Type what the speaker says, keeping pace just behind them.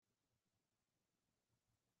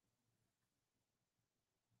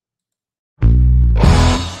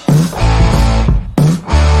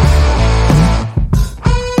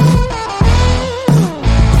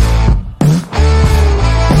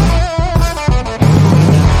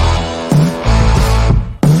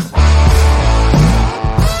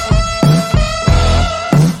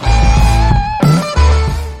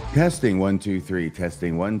Testing 1 2 3,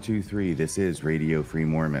 testing 1 2 3. This is Radio Free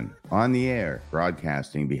Mormon on the air,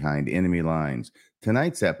 broadcasting behind enemy lines.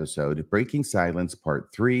 Tonight's episode, Breaking Silence Part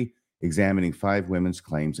 3, examining 5 women's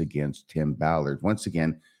claims against Tim Ballard. Once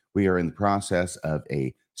again, we are in the process of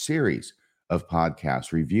a series of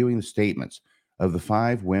podcasts reviewing the statements of the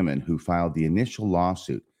 5 women who filed the initial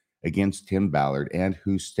lawsuit against Tim Ballard and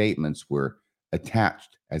whose statements were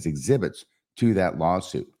attached as exhibits to that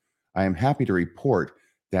lawsuit. I am happy to report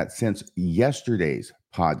that since yesterday's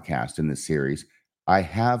podcast in this series, I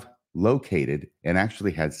have located and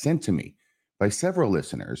actually had sent to me by several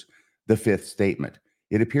listeners the 5th statement.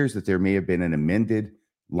 It appears that there may have been an amended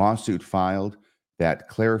lawsuit filed that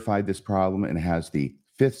clarified this problem and has the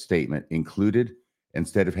 5th statement included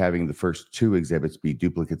instead of having the first 2 exhibits be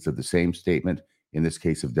duplicates of the same statement, in this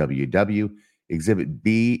case of WW. Exhibit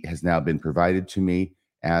B has now been provided to me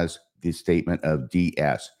as the statement of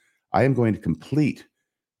DS. I am going to complete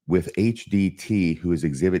with HDT, who is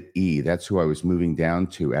Exhibit E. That's who I was moving down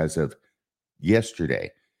to as of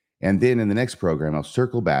yesterday. And then in the next program, I'll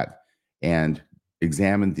circle back and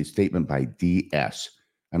examine the statement by DS.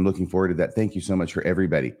 I'm looking forward to that. Thank you so much for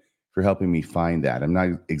everybody for helping me find that. I'm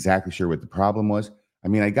not exactly sure what the problem was. I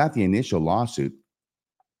mean, I got the initial lawsuit.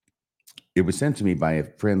 It was sent to me by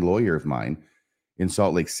a friend lawyer of mine in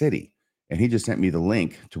Salt Lake City, and he just sent me the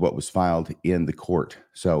link to what was filed in the court.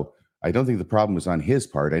 So I don't think the problem was on his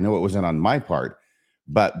part. I know it wasn't on my part,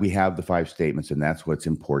 but we have the 5 statements, and that's what's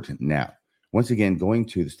important now. Once again, going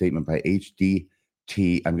to the statement by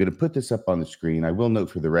HDT, I'm going to put this up on the screen. I will note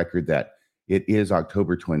for the record that it is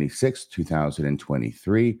October 26,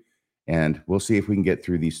 2023, and we'll see if we can get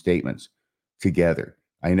through these statements together.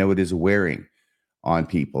 I know it is wearing on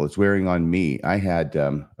people. It's wearing on me. I had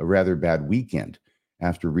a rather bad weekend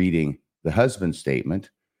after reading the husband's statement.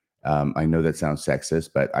 I know that sounds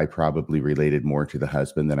sexist, but I probably related more to the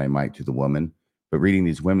husband than I might to the woman. But reading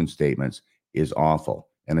these women's statements is awful.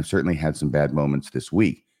 And I've certainly had some bad moments this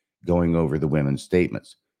week going over the women's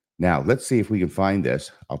statements. Now, let's see if we can find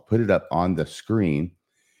this. I'll put it up on the screen.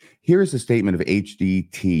 Here is the statement of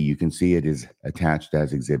HDT. You can see it is attached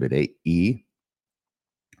as Exhibit E.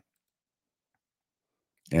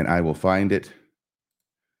 And I will find it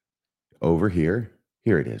over here.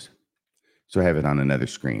 Here it is. So I have it on another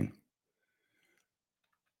screen.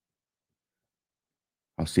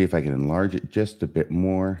 I'll see if I can enlarge it just a bit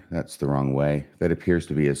more. That's the wrong way. That appears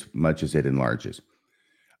to be as much as it enlarges.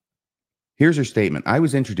 Here's her statement. I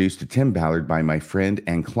was introduced to Tim Ballard by my friend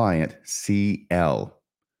and client, CL.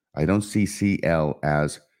 I don't see CL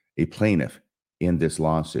as a plaintiff in this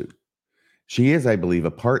lawsuit. She is, I believe,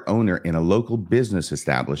 a part owner in a local business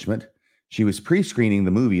establishment. She was pre-screening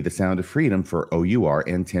the movie The Sound of Freedom for OUR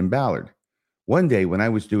and Tim Ballard. One day when I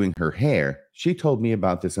was doing her hair, she told me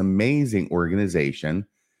about this amazing organization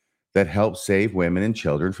that helps save women and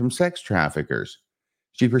children from sex traffickers.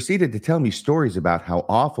 She proceeded to tell me stories about how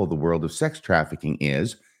awful the world of sex trafficking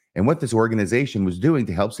is and what this organization was doing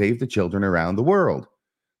to help save the children around the world.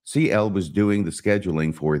 CL was doing the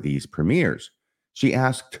scheduling for these premieres. She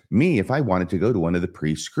asked me if I wanted to go to one of the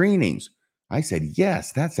pre-screenings. I said,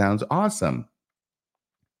 yes, that sounds awesome.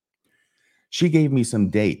 She gave me some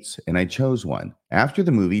dates, and I chose one. After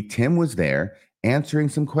the movie, Tim was there answering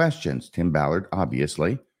some questions. Tim Ballard,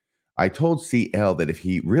 obviously. I told CL that if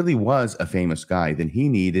he really was a famous guy, then he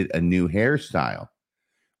needed a new hairstyle.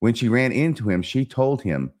 When she ran into him, she told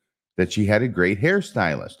him that she had a great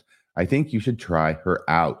hairstylist. I think you should try her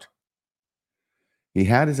out. He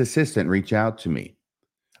had his assistant reach out to me.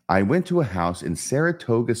 I went to a house in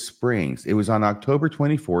Saratoga Springs. It was on October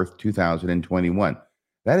 24th, 2021.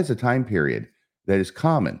 That is a time period that is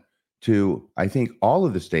common to, I think, all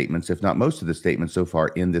of the statements, if not most of the statements so far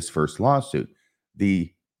in this first lawsuit.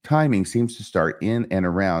 The timing seems to start in and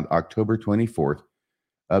around October 24th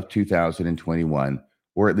of 2021,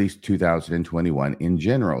 or at least 2021 in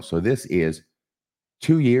general. So this is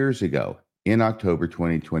 2 years ago in October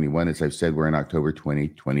 2021. As I've said, we're in October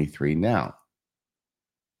 2023 now.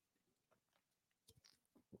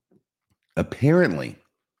 Apparently,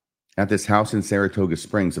 at this house in Saratoga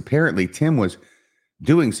Springs, apparently Tim was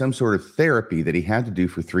doing some sort of therapy that he had to do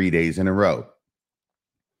for 3 days in a row.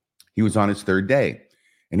 He was on his 3rd day,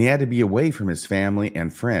 and he had to be away from his family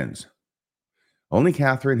and friends. Only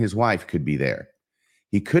Catherine, his wife, could be there.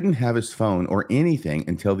 He couldn't have his phone or anything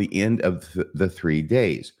until the end of the 3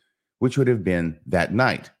 days, which would have been that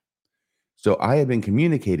night. So I had been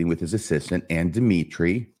communicating with his assistant and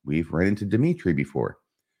Dimitri. We've run into Dimitri before,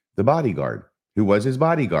 the bodyguard, who was his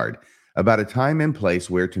bodyguard, about a time and place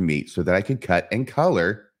where to meet so that I could cut and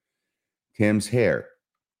color Tim's hair.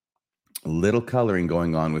 A little coloring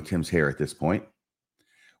going on with Tim's hair at this point.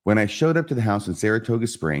 When I showed up to the house in Saratoga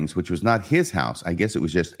Springs, which was not his house, I guess it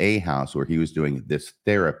was just a house where he was doing this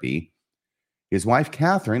therapy, his wife,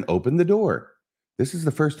 Catherine, opened the door. This is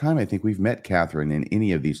the first time I think we've met Catherine in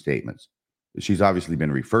any of these statements. She's obviously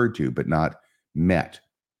been referred to, but not met.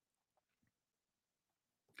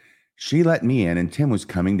 She let me in, and Tim was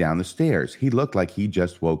coming down the stairs. He looked like he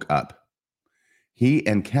just woke up. He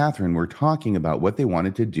and Catherine were talking about what they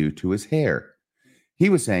wanted to do to his hair. He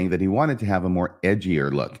was saying that he wanted to have a more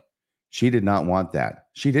edgier look. She did not want that.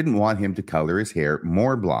 She didn't want him to color his hair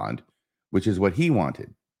more blonde, which is what he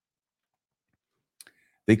wanted.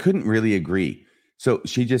 They couldn't really agree. So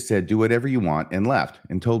she just said, do whatever you want, and left,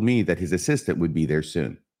 and told me that his assistant would be there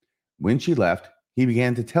soon. When she left, he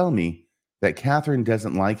began to tell me that Catherine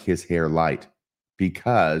doesn't like his hair light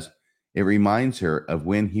because it reminds her of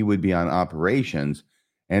when he would be on operations,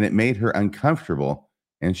 and it made her uncomfortable,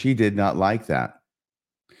 and she did not like that.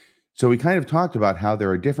 So we kind of talked about how there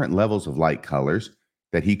are different levels of light colors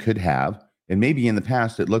that he could have, and maybe in the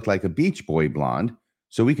past it looked like a Beach Boy blonde,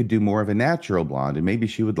 so we could do more of a natural blonde, and maybe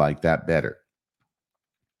she would like that better.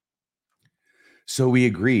 So we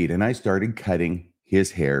agreed, and I started cutting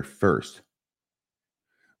his hair first.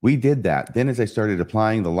 We did that. Then as I started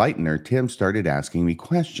applying the lightener, Tim started asking me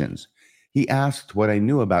questions. He asked what I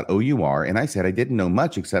knew about OUR, and I said I didn't know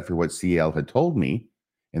much except for what CL had told me,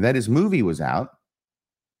 and that his movie was out.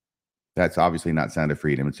 That's obviously not Sound of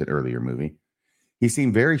Freedom. It's an earlier movie. He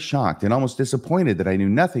seemed very shocked and almost disappointed that I knew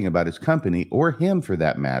nothing about his company, or him for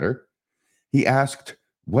that matter. He asked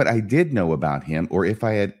what I did know about him, or if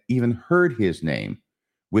I had even heard his name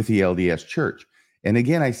with the LDS Church. And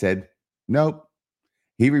again, I said, nope.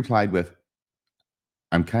 He replied with,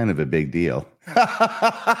 I'm kind of a big deal.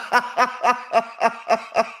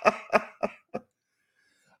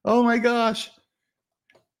 Oh my gosh.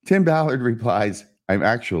 Tim Ballard replies, I'm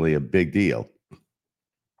actually a big deal.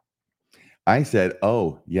 I said,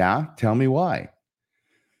 oh, yeah? Tell me why.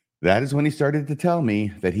 That is when he started to tell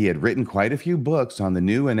me that he had written quite a few books on the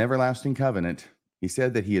new and everlasting covenant. He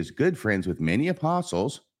said that he is good friends with many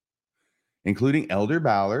apostles, including Elder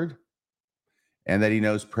Ballard, and that he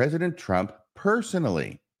knows President Trump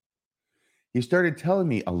personally. He started telling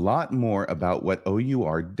me a lot more about what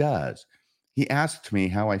OUR does. He asked me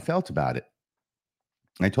how I felt about it.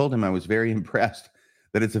 I told him I was very impressed,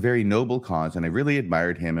 that it's a very noble cause, and I really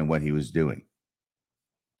admired him and what he was doing.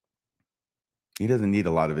 He doesn't need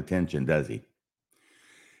a lot of attention, does he?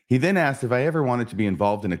 He then asked if I ever wanted to be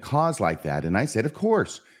involved in a cause like that, and I said, of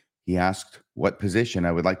course. He asked what position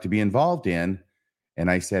I would like to be involved in, and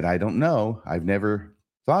I said, I don't know. I've never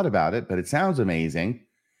thought about it, but it sounds amazing.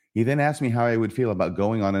 He then asked me how I would feel about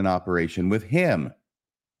going on an operation with him,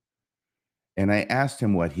 and I asked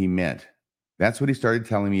him what he meant. That's what he started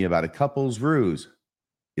telling me about a couple's ruse.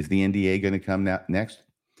 Is the NDA going to come next?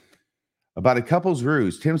 About a couple's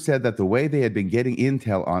ruse, Tim said that the way they had been getting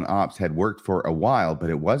intel on ops had worked for a while, but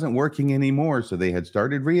it wasn't working anymore, so they had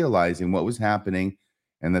started realizing what was happening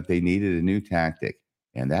and that they needed a new tactic,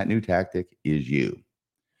 and that new tactic is you.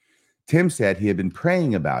 Tim said he had been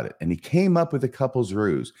praying about it, and he came up with a couple's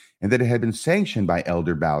ruse, and that it had been sanctioned by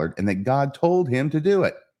Elder Ballard, and that God told him to do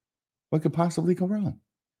it. What could possibly go wrong?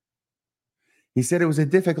 He said it was a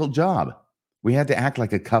difficult job. We had to act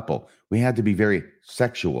like a couple. We had to be very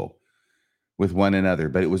sexual with one another,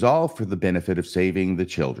 but it was all for the benefit of saving the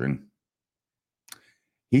children.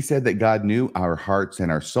 He said that God knew our hearts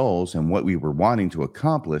and our souls and what we were wanting to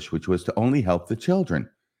accomplish, which was to only help the children.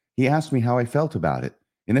 He asked me how I felt about it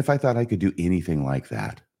and if I thought I could do anything like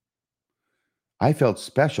that. I felt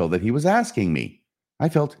special that he was asking me. I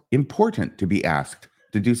felt important to be asked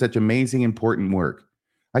to do such amazing, important work.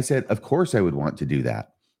 I said, of course I would want to do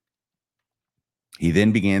that. He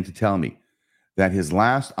then began to tell me that his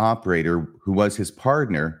last operator, who was his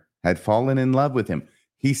partner, had fallen in love with him.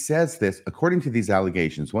 He says this, according to these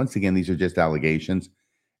allegations. Once again, these are just allegations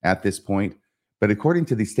at this point. But according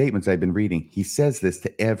to these statements I've been reading, he says this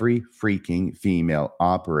to every freaking female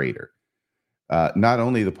operator. Not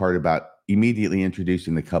only the part about immediately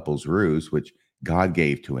introducing the couple's ruse, which God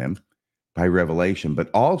gave to him by revelation, but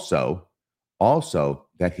also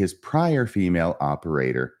that his prior female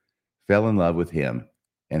operator fell in love with him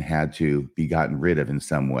and had to be gotten rid of in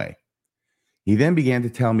some way. He then began to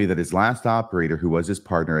tell me that his last operator, who was his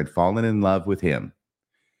partner, had fallen in love with him.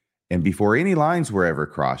 And before any lines were ever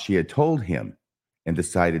crossed, she had told him and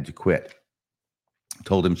decided to quit.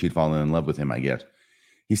 Told him she'd fallen in love with him, I guess.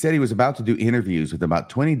 He said he was about to do interviews with about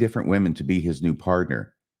 20 different women to be his new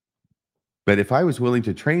partner. But if I was willing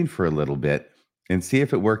to train for a little bit and see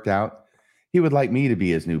if it worked out, he would like me to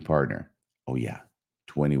be his new partner. Oh yeah,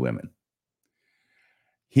 20 women.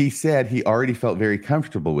 He said he already felt very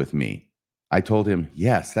comfortable with me. I told him,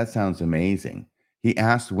 yes, that sounds amazing. He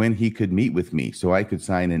asked when he could meet with me so I could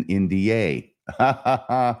sign an NDA. Ha ha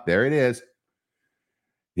ha. There it is.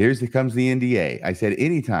 Comes the NDA. I said,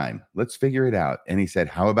 anytime. Let's figure it out. And he said,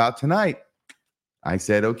 how about tonight? I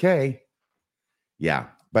said, okay. Yeah.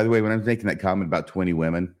 By the way, when I was making that comment about 20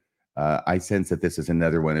 women, I sense that this is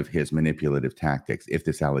another one of his manipulative tactics, if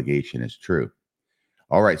this allegation is true.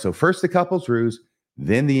 All right. So first the couple's ruse,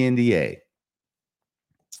 then the NDA.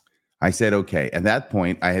 I said, okay. At that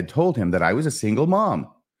point, I had told him that I was a single mom.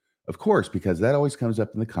 Of course, because that always comes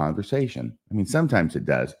up in the conversation. I mean, sometimes it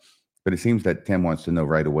does, but it seems that Tim wants to know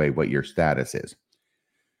right away what your status is,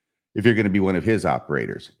 if you're going to be one of his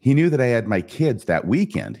operators. He knew that I had my kids that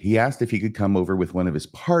weekend. He asked if he could come over with one of his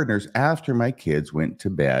partners after my kids went to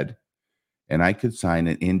bed and I could sign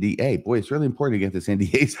an NDA. Boy, it's really important to get this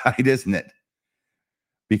NDA signed, isn't it?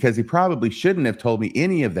 Because he probably shouldn't have told me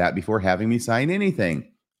any of that before having me sign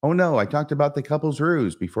anything. Oh no, I talked about the couple's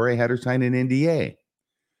ruse before I had her sign an NDA.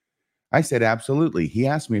 I said, absolutely. He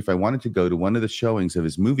asked me if I wanted to go to one of the showings of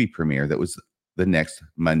his movie premiere that was the next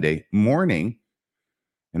Monday morning.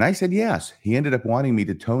 And I said, yes. He ended up wanting me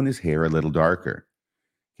to tone his hair a little darker.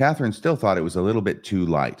 Catherine still thought it was a little bit too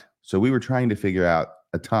light. So we were trying to figure out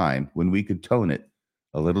a time when we could tone it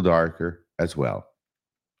a little darker as well.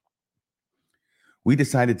 We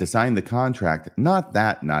decided to sign the contract not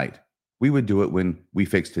that night. We would do it when we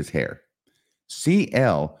fixed his hair.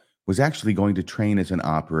 CL was actually going to train as an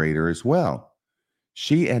operator as well.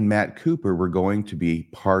 She and Matt Cooper were going to be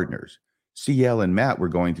partners. CL and Matt were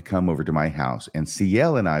going to come over to my house, and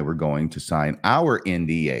CL and I were going to sign our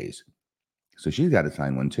NDAs. So she's got to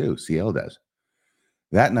sign one too. CL does.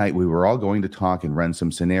 That night, we were all going to talk and run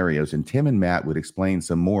some scenarios, and Tim and Matt would explain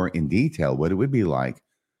some more in detail what it would be like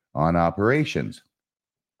on operations.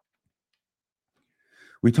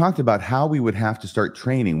 We talked about how we would have to start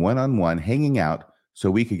training one-on-one, hanging out, so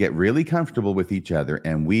we could get really comfortable with each other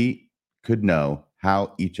and we could know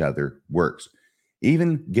how each other works.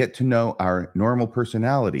 Even get to know our normal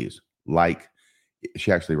personalities, like,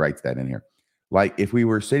 she actually writes that in here, like if we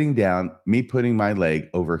were sitting down, me putting my leg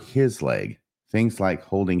over his leg, things like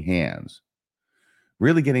holding hands,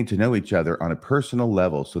 really getting to know each other on a personal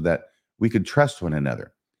level so that we could trust one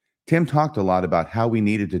another. Tim talked a lot about how we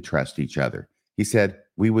needed to trust each other. He said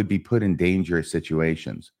we would be put in dangerous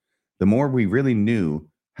situations. The more we really knew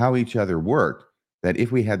how each other worked, that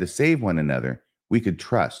if we had to save one another, we could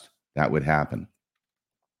trust that would happen.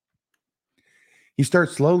 He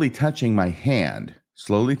starts slowly touching my hand,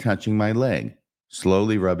 slowly touching my leg,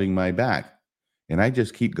 slowly rubbing my back. And I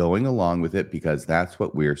just keep going along with it because that's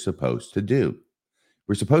what we're supposed to do.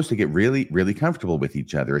 We're supposed to get really, really comfortable with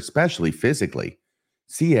each other, especially physically.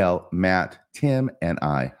 CL, Matt, Tim, and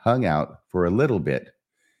I hung out for a little bit,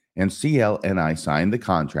 and CL and I signed the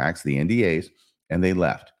contracts, the NDAs, and they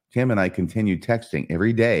left. Tim and I continued texting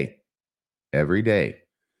every day,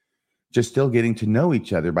 just still getting to know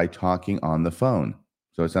each other by talking on the phone.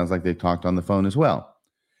 So it sounds like they talked on the phone as well.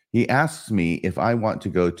 He asks me if I want to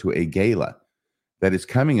go to a gala that is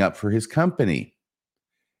coming up for his company.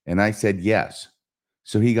 And I said yes.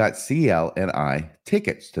 So he got CL and I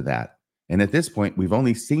tickets to that. And at this point, we've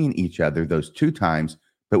only seen each other those 2 times,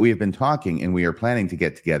 but we have been talking and we are planning to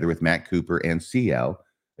get together with Matt Cooper and CL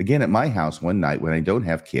again at my house one night when I don't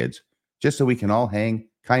have kids, just so we can all hang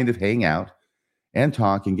out and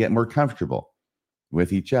talk and get more comfortable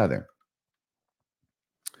with each other.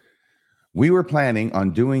 We were planning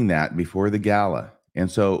on doing that before the gala. And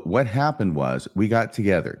so what happened was we got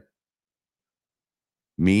together.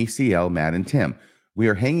 Me, CL, Matt, and Tim. We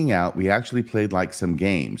are hanging out. We actually played like some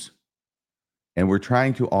games. And we're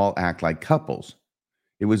trying to all act like couples.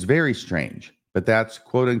 It was very strange, but that's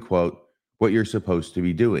quote unquote what you're supposed to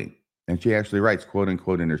be doing. And she actually writes quote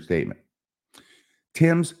unquote in her statement.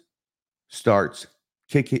 Tim's starts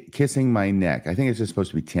kissing my neck. I think it's just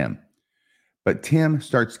supposed to be Tim. But Tim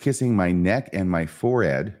starts kissing my neck and my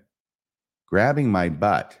forehead, grabbing my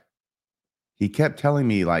butt. He kept telling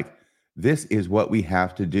me like, this is what we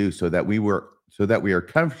have to do so that we are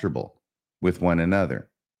comfortable with one another.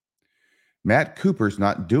 Matt Cooper's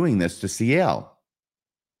not doing this to CL.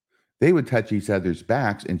 They would touch each other's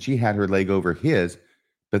backs and she had her leg over his,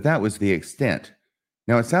 but that was the extent.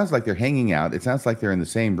 Now it sounds like they're hanging out. It sounds like they're in the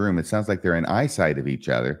same room. It sounds like they're in eyesight of each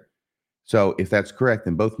other. So if that's correct,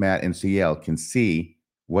 then both Matt and CL can see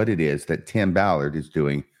what it is that Tim Ballard is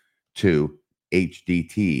doing to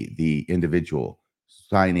HDT, the individual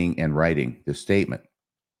signing and writing the statement.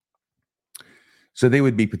 So they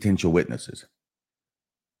would be potential witnesses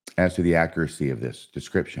as to the accuracy of this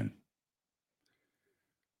description.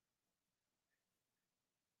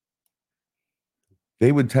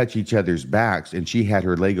 They would touch each other's backs, and she had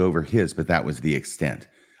her leg over his, but that was the extent.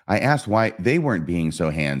 I asked why they weren't being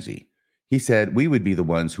so handsy. He said, we would be the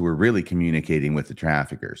ones who were really communicating with the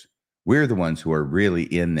traffickers. We're the ones who are really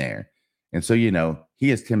in there. And so,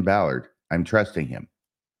 he is Tim Ballard. I'm trusting him.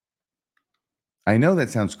 I know that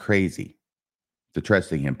sounds crazy, the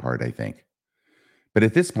trusting him part, I think. But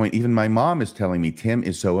at this point, even my mom is telling me Tim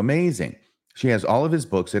is so amazing. She has all of his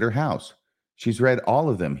books at her house. She's read all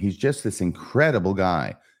of them. He's just this incredible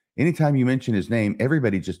guy. Anytime you mention his name,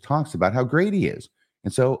 everybody just talks about how great he is.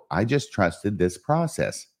 And so I just trusted this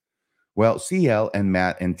process. Well, CL and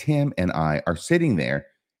Matt and Tim and I are sitting there,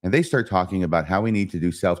 and they start talking about how we need to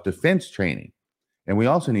do self-defense training. And we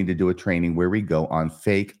also need to do a training where we go on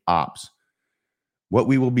fake ops. What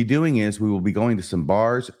we will be doing is we will be going to some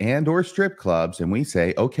bars and or strip clubs, and we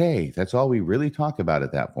say, okay, that's all we really talk about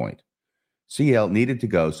at that point. CL needed to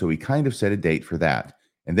go, so we kind of set a date for that.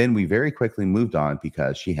 And then we very quickly moved on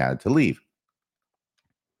because she had to leave.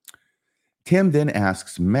 Tim then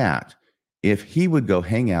asks Matt if he would go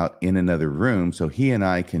hang out in another room so he and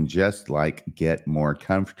I can just get more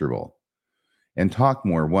comfortable and talk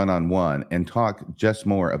more one-on-one and talk just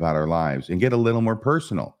more about our lives and get a little more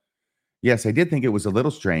personal. Yes, I did think it was a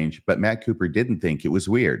little strange, but Matt Cooper didn't think it was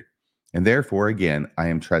weird. And therefore, again, I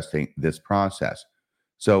am trusting this process.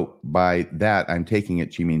 So by that, I'm taking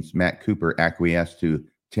it she means Matt Cooper acquiesced to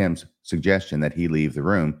Tim's suggestion that he leave the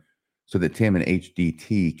room so that Tim and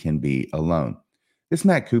HDT can be alone. This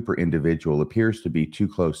Matt Cooper individual appears to be too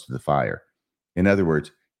close to the fire. In other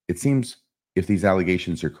words, it seems if these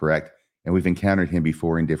allegations are correct, and we've encountered him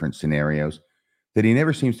before in different scenarios, that he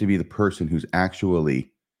never seems to be the person who's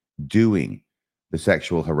actually doing the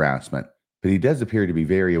sexual harassment, but he does appear to be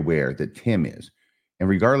very aware that Tim is. And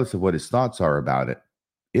regardless of what his thoughts are about it,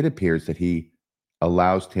 it appears that he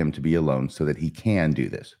allows Tim to be alone so that he can do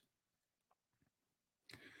this.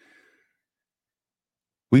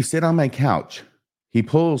 We sit on my couch. He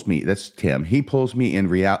pulls me, that's Tim, he pulls me in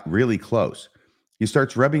really close. He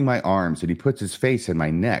starts rubbing my arms and he puts his face in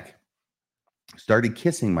my neck. Started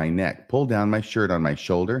kissing my neck, pulled down my shirt on my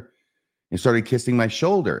shoulder, and started kissing my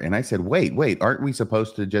shoulder. And I said, wait, aren't we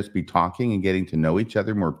supposed to just be talking and getting to know each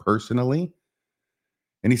other more personally?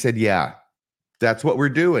 And he said, yeah, that's what we're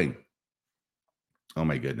doing. Oh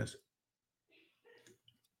my goodness.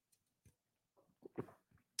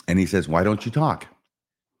 And he says, why don't you talk?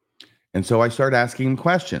 And so I started asking him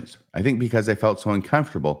questions. I think because I felt so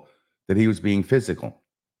uncomfortable that he was being physical.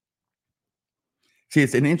 See,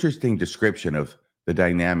 it's an interesting description of the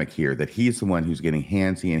dynamic here, that he's the one who's getting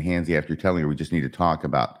handsy after telling her we just need to talk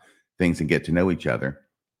about things and get to know each other.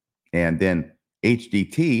 And then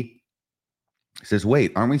HDT says,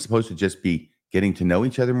 wait, aren't we supposed to just be getting to know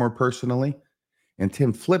each other more personally? And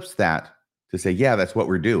Tim flips that to say, yeah, that's what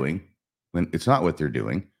we're doing, when it's not what they're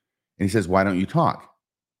doing. And he says, why don't you talk?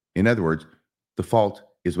 In other words, the fault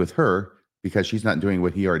is with her because she's not doing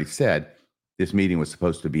what he already said this meeting was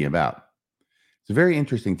supposed to be about. It's a very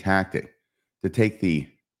interesting tactic to take the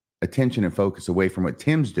attention and focus away from what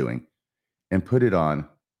Tim's doing and put it on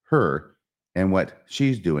her and what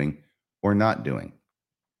she's doing or not doing.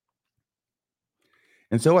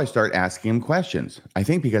 And so I start asking him questions. I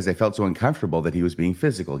think because I felt so uncomfortable that he was being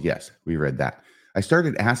physical. Yes, we read that. I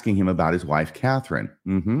started asking him about his wife, Catherine.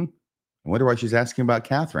 I wonder why she's asking about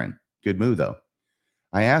Catherine. Good move, though.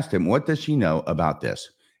 I asked him, what does she know about this?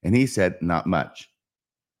 And he said, not much.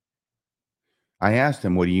 I asked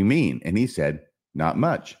him, what do you mean? And he said, not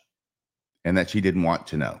much. And that she didn't want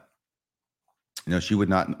to know. No, she would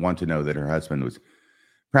not want to know that her husband was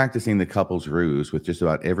practicing the couple's ruse with just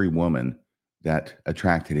about every woman that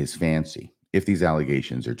attracted his fancy, if these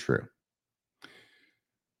allegations are true.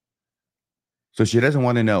 So she doesn't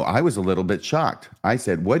want to know. I was a little bit shocked. I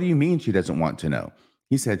said, what do you mean she doesn't want to know?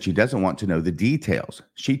 He said, she doesn't want to know the details.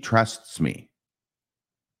 She trusts me.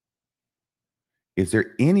 Is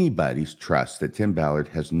there anybody's trust that Tim Ballard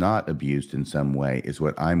has not abused in some way is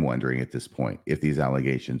what I'm wondering at this point, if these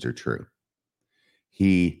allegations are true.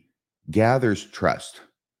 He gathers trust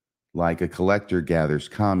like a collector gathers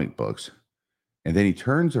comic books, and then he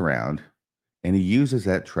turns around and he uses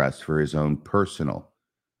that trust for his own personal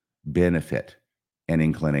benefit and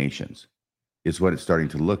inclinations, is what it's starting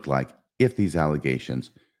to look like if these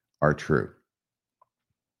allegations are true.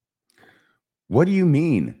 What do you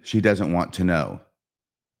mean she doesn't want to know?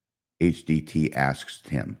 HDT asks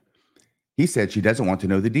him. He said she doesn't want to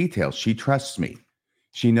know the details. She trusts me.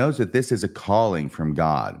 She knows that this is a calling from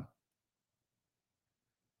God.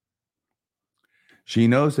 She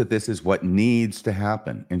knows that this is what needs to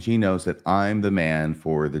happen, and she knows that I'm the man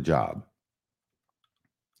for the job.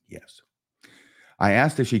 Yes. I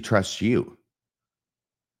asked if she trusts you.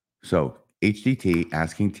 So HDT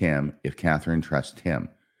asking Tim if Catherine trusts him.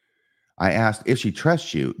 I asked, if she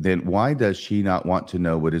trusts you, then why does she not want to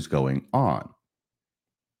know what is going on?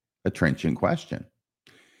 A trenchant question.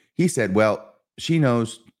 He said, well, she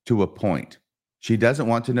knows to a point. She doesn't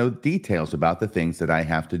want to know details about the things that I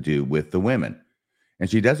have to do with the women. And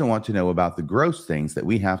she doesn't want to know about the gross things that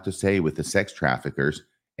we have to say with the sex traffickers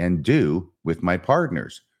and do with my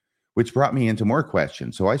partners, which brought me into more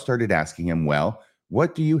questions. So I started asking him, well,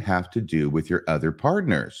 what do you have to do with your other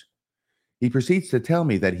partners? He proceeds to tell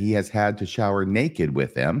me that he has had to shower naked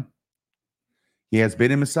with them. He has been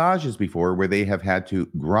in massages before where they have had to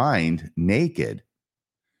grind naked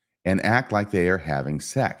and act like they are having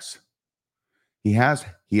sex. He has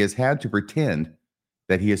had to pretend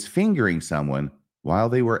that he is fingering someone while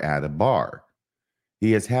they were at a bar.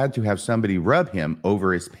 He has had to have somebody rub him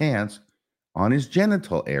over his pants on his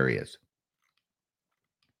genital areas.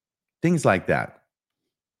 Things like that.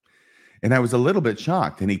 And I was a little bit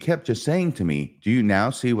shocked, and he kept just saying to me, do you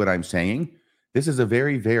now see what I'm saying? This is a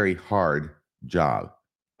very, very hard job.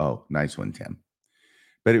 Oh, nice one, Tim.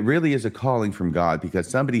 But it really is a calling from God because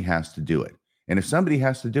somebody has to do it. And if somebody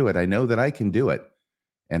has to do it, I know that I can do it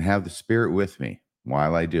and have the Spirit with me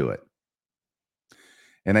while I do it.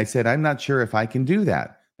 And I said, I'm not sure if I can do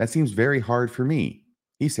that. That seems very hard for me.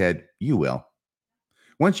 He said, you will.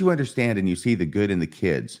 Once you understand and you see the good in the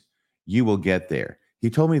kids, you will get there. He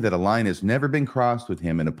told me that a line has never been crossed with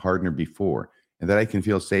him and a partner before, and that I can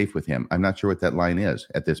feel safe with him. I'm not sure what that line is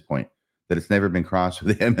at this point, that it's never been crossed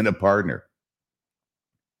with him and a partner.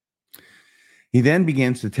 He then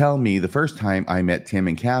begins to tell me the first time I met Tim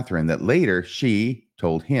and Catherine that later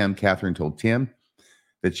Catherine told Tim,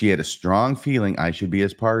 that she had a strong feeling I should be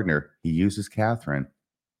his partner. He uses Catherine.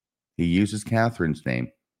 He uses Catherine's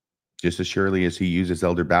name just as surely as he uses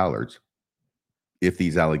Elder Ballard's, if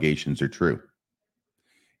these allegations are true,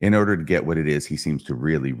 in order to get what it is he seems to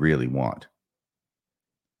really, really want.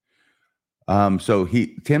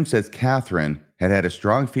 Tim says Catherine had a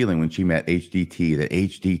strong feeling when she met HDT that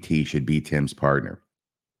HDT should be Tim's partner.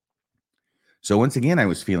 So once again, I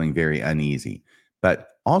was feeling very uneasy, but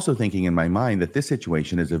also thinking in my mind that this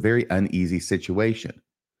situation is a very uneasy situation,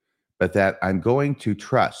 but that I'm going to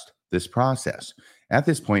trust this process. At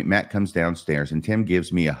this point, Matt comes downstairs and Tim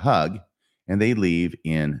gives me a hug, and they leave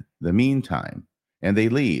in the meantime. And they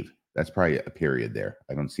leave. That's probably a period there.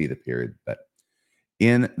 I don't see the period, but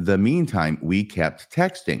in the meantime, we kept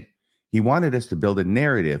texting. He wanted us to build a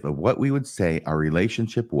narrative of what we would say our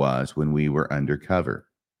relationship was when we were undercover.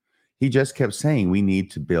 He just kept saying we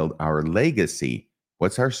need to build our legacy.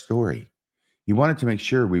 What's our story? He wanted to make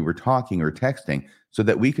sure we were talking or texting so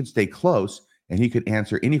that we could stay close and he could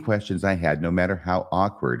answer any questions I had, no matter how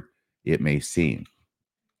awkward it may seem.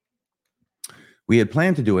 We had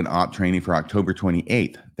planned to do an op training for October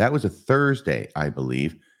 28th. That was a Thursday, I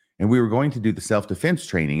believe, and we were going to do the self-defense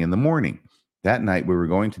training in the morning. That night, we were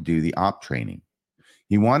going to do the op training.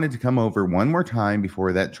 He wanted to come over one more time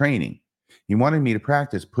before that training. He wanted me to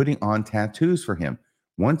practice putting on tattoos for him.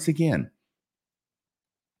 Once again,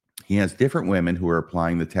 he has different women who are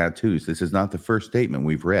applying the tattoos. This is not the first statement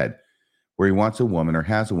we've read where he wants a woman or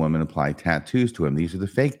has a woman apply tattoos to him. These are the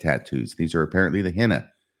fake tattoos. These are apparently the henna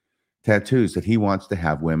tattoos that he wants to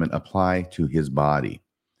have women apply to his body,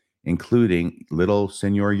 including little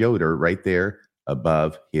Senor Yoder right there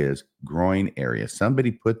above his groin area.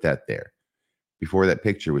 Somebody put that there before that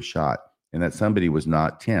picture was shot, and that somebody was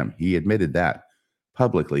not Tim. He admitted that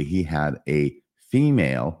publicly. He had a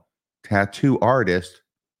female tattoo artist,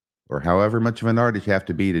 or however much of an artist you have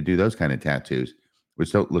to be to do those kind of tattoos,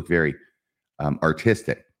 which don't look very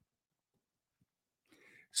artistic.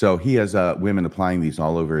 So he has women applying these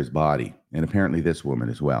all over his body, and apparently this woman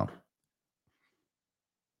as well.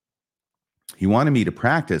 He wanted me to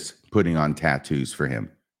practice putting on tattoos for him,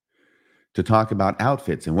 to talk about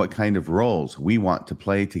outfits and what kind of roles we want to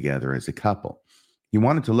play together as a couple. He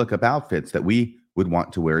wanted to look up outfits that we would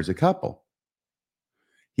want to wear as a couple.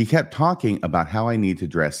 He kept talking about how I need to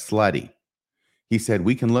dress slutty. He said,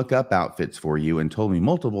 we can look up outfits for you, and told me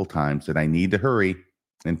multiple times that I need to hurry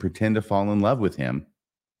and pretend to fall in love with him.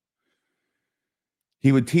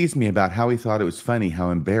 He would tease me about how he thought it was funny how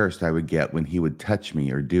embarrassed I would get when he would touch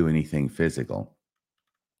me or do anything physical.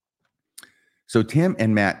 So Tim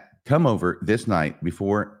and Matt come over this night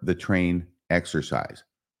before the training exercise.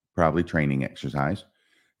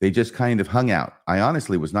 They just kind of hung out. I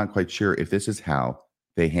honestly was not quite sure if this is how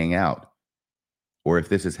they hang out or if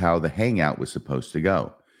this is how the hangout was supposed to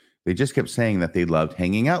go. They just kept saying that they loved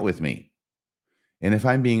hanging out with me. And if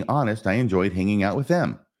I'm being honest, I enjoyed hanging out with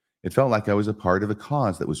them. It felt like I was a part of a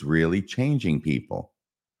cause that was really changing people.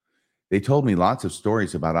 They told me lots of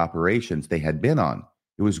stories about operations they had been on.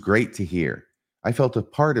 It was great to hear. I felt a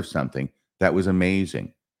part of something that was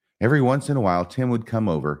amazing. Every once in a while, Tim would come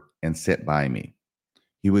over and sit by me.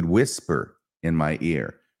 He would whisper in my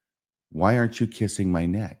ear, "Why aren't you kissing my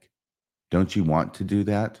neck? Don't you want to do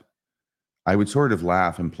that?" I would sort of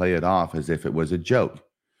laugh and play it off as if it was a joke.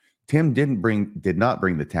 Tim did not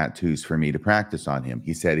bring the tattoos for me to practice on him.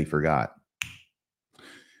 He said he forgot.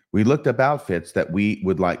 We looked up outfits that we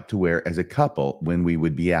would like to wear as a couple when we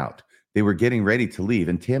would be out. They were getting ready to leave,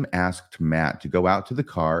 and Tim asked Matt to go out to the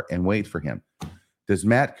car and wait for him. Does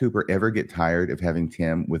Matt Cooper ever get tired of having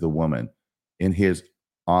Tim with a woman in his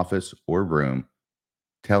office or room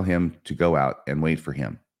tell him to go out and wait for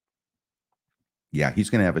him? Yeah, he's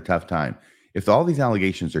going to have a tough time. If all these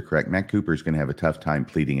allegations are correct, Matt Cooper is going to have a tough time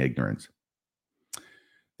pleading ignorance.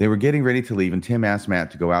 They were getting ready to leave, and Tim asked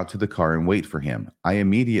Matt to go out to the car and wait for him. I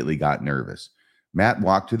immediately got nervous. Matt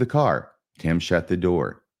walked to the car. Tim shut the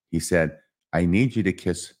door. He said, "I need you to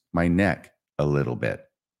kiss my neck a little bit.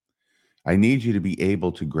 I need you to be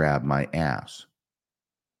able to grab my ass.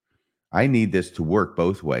 I need this to work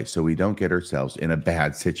both ways so we don't get ourselves in a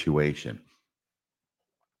bad situation."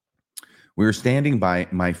 We were standing by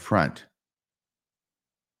my front.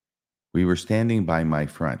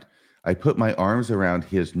 I put my arms around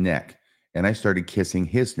his neck and I started kissing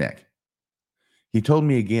his neck. He told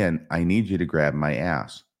me again, "I need you to grab my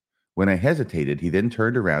ass." When I hesitated, he then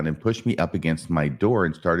turned around and pushed me up against my door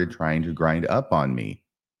and started trying to grind up on me.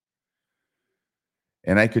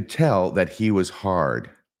 And I could tell that he was hard.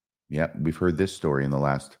 Yep, we've heard this story in the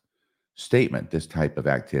last statement, this type of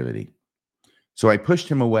activity. So I pushed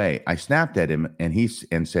him away. I snapped at him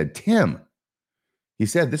and said, "Tim," he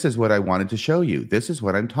said, "this is what I wanted to show you. This is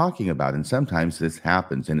what I'm talking about. And sometimes this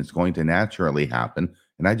happens and it's going to naturally happen.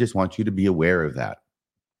 And I just want you to be aware of that."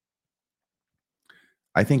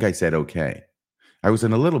 I think I said, "Okay." I was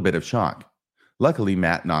in a little bit of shock. Luckily,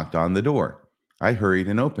 Matt knocked on the door. I hurried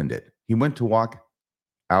and opened it. He went to walk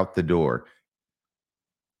out the door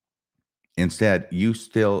and said, "You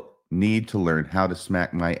still need to learn how to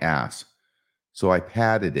smack my ass." So I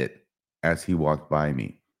patted it as he walked by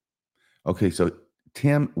me. Okay, so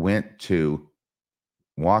Tim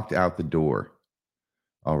walked out the door.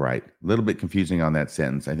 All right, a little bit confusing on that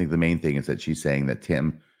sentence. I think the main thing is that she's saying that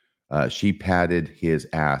she patted his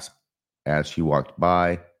ass as she walked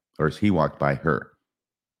by, or as he walked by her.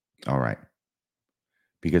 All right.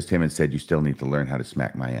 Because Tim had said, "You still need to learn how to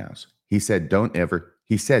smack my ass." He said, don't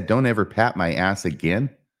ever pat my ass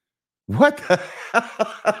again. What the?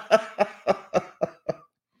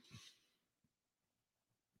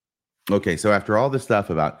 Okay, so after all this stuff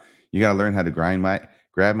about you got to learn how to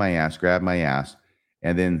grab my ass,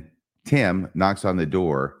 and then Tim knocks on the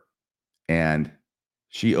door and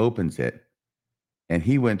she opens it, and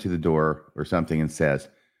he went to the door or something and says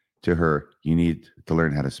to her, "You need to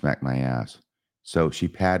learn how to smack my ass." So she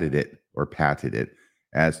patted it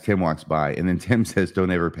as Tim walks by, and then Tim says,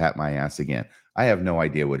 "Don't ever pat my ass again." I have no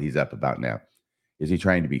idea what he's up about now. Is he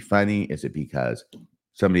trying to be funny? Is it because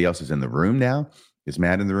somebody else is in the room now? Is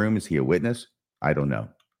Matt in the room? Is he a witness? I don't know.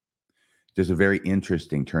 There's a very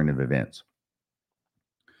interesting turn of events.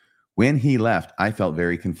 When he left, I felt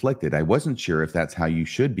very conflicted. I wasn't sure if that's how you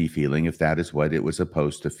should be feeling, if that is what it was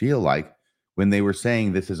supposed to feel like when they were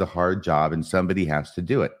saying this is a hard job and somebody has to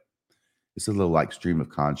do it. It's a little like stream of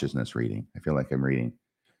consciousness reading. I feel like I'm reading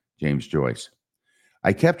James Joyce.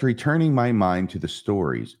 I kept returning my mind to the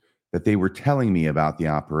stories that they were telling me about the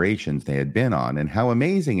operations they had been on and how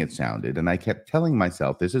amazing it sounded. And I kept telling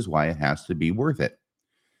myself, this is why it has to be worth it.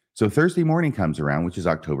 So Thursday morning comes around, which is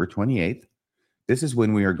October 28th. This is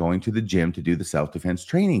when we are going to the gym to do the self-defense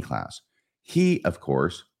training class. He, of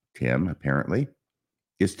course, Tim, apparently,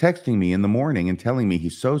 is texting me in the morning and telling me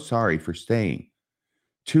he's so sorry for staying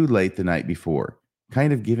too late the night before,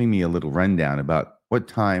 kind of giving me a little rundown about what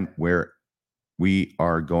time, where we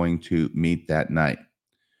are going to meet that night.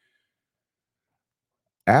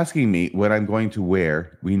 Asking me what I'm going to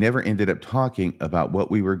wear. We never ended up talking about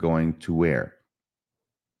what we were going to wear.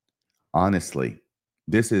 Honestly,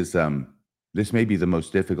 this may be the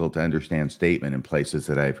most difficult to understand statement in places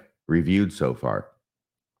that I've reviewed so far.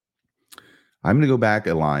 I'm going to go back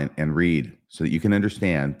a line and read so that you can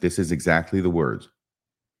understand this is exactly the words.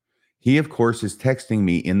 He, of course, is texting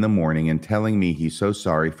me in the morning and telling me he's so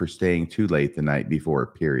sorry for staying too late the night before,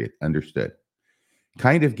 period. Understood.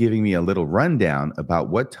 Kind of giving me a little rundown about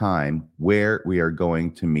what time, where we are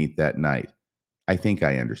going to meet that night. I think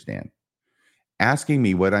I understand. Asking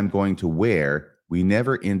me what I'm going to wear. We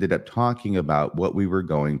never ended up talking about what we were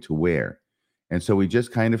going to wear. And so we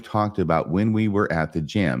just kind of talked about when we were at the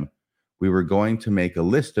gym, we were going to make a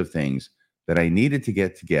list of things that I needed to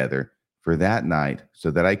get together for that night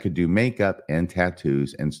so that I could do makeup and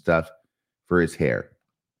tattoos and stuff for his hair.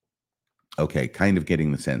 Okay, kind of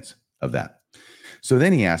getting the sense of that. So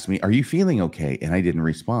then he asked me, "Are you feeling okay?" And I didn't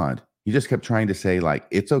respond. He just kept trying to say, like,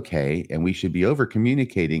 it's okay. And we should be over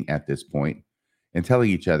communicating at this point and telling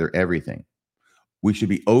each other everything. We should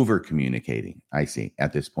be over communicating, I see,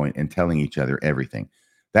 at this point and telling each other everything.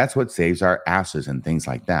 That's what saves our asses and things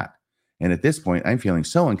like that. And at this point, I'm feeling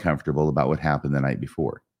so uncomfortable about what happened the night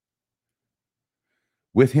before.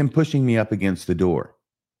 With him pushing me up against the door,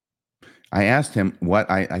 I asked him what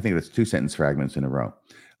I think that's two sentence fragments in a row.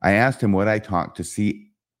 I asked him what I talked to CL,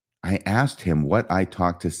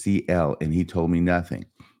 and he told me nothing.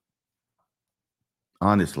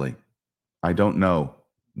 Honestly, I don't know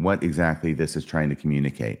what exactly this is trying to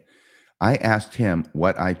communicate. I asked him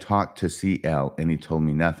what I talked to CL, and he told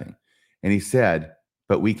me nothing. And he said,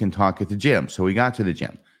 but we can talk at the gym. So we got to the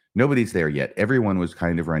gym. Nobody's there yet. Everyone was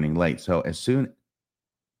kind of running late. So as soon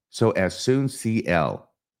CL,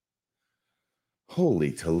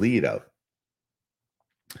 holy Toledo.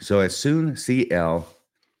 So as soon CL,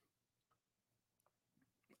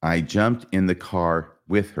 I jumped in the car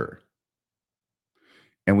with her.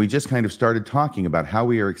 And we just kind of started talking about how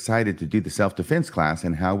we are excited to do the self-defense class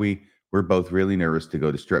and how we were both really nervous to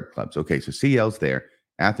go to strip clubs. Okay, so CL's there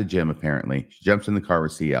at the gym, apparently. She jumps in the car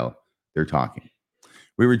with CL. They're talking.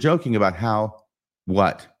 We were joking about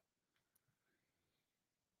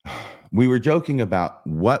we were joking about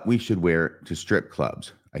what we should wear to strip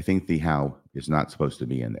clubs. I think the how is not supposed to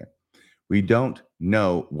be in there. We don't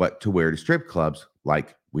know what to wear to strip clubs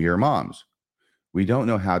like we are moms. We don't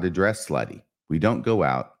know how to dress slutty. We don't go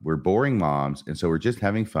out. We're boring moms, and so we're just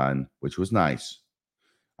having fun, which was nice.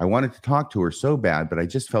 I wanted to talk to her so bad, but I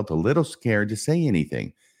just felt a little scared to say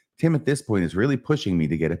anything. Tim at this point is really pushing me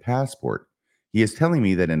to get a passport. He is telling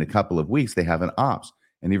me that in a couple of weeks they have an ops,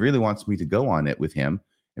 and he really wants me to go on it with him.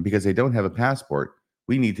 And because I don't have a passport,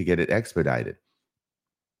 we need to get it expedited.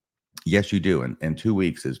 Yes, you do. And 2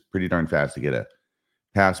 weeks is pretty darn fast to get a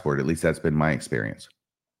passport. At least that's been my experience.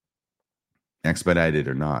 Expedited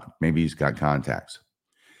or not. Maybe he's got contacts.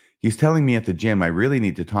 He's telling me at the gym I really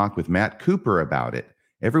need to talk with Matt Cooper about it.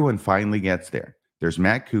 Everyone finally gets there. There's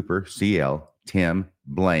Matt Cooper, CL, Tim,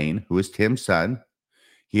 Blaine, who is Tim's son.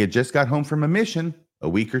 He had just got home from a mission a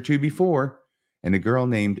week or two before, and a girl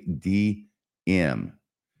named DM.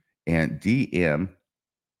 And DM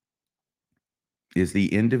is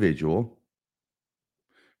the individual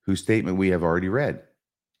whose statement we have already read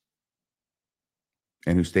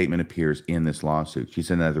and whose statement appears in this lawsuit.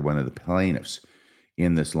 She's another one of the plaintiffs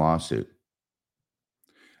in this lawsuit.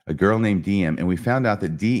 A girl named DM, and we found out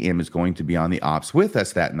that DM is going to be on the ops with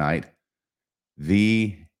us that night.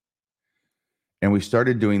 And we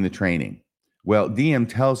started doing the training. Well, DM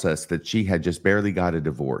tells us that she had just barely got a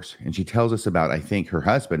divorce, and she tells us about, I think her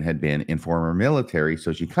husband had been in former military,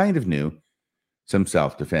 so she kind of knew some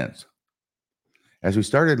self-defense. As we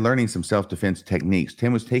started learning some self-defense techniques,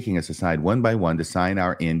 Tim was taking us aside one by one to sign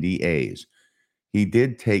our NDAs. He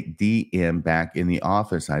did take DM back in the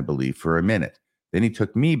office, I believe, for a minute. Then he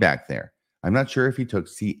took me back there. I'm not sure if he took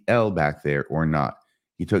CL back there or not.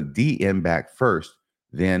 He took DM back first.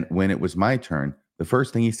 Then when it was my turn, the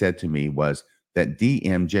first thing he said to me was that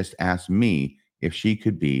DM just asked me if she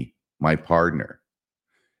could be my partner.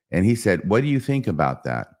 And he said, "What do you think about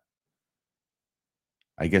that?"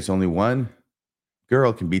 I guess only one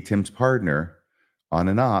girl can be Tim's partner on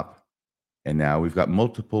an op. And now we've got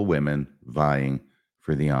multiple women vying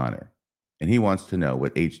for the honor. And he wants to know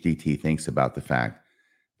what HDT thinks about the fact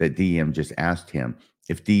that DM just asked him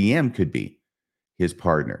if DM could be his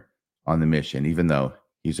partner on the mission, even though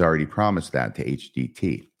he's already promised that to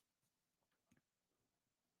HDT.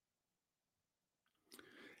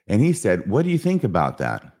 And he said, "What do you think about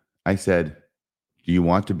that?" I said, "Do you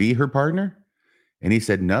want to be her partner?" And he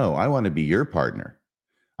said, "No, I want to be your partner."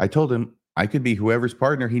 I told him I could be whoever's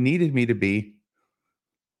partner he needed me to be.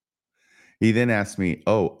 He then asked me,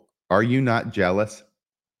 "Oh, are you not jealous?"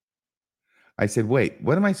 I said, "Wait,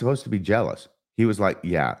 what am I supposed to be jealous?" He was like,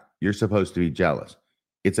 "Yeah, you're supposed to be jealous.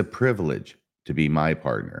 It's a privilege to be my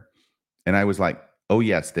partner." And I was like, "Oh,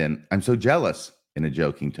 yes, then I'm so jealous," in a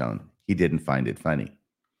joking tone. He didn't find it funny.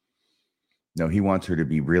 No, he wants her to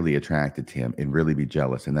be really attracted to him and really be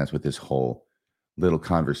jealous. And that's what this whole little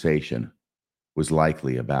conversation was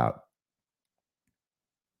likely about.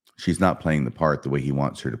 She's not playing the part the way he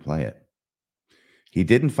wants her to play it. He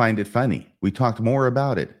didn't find it funny. We talked more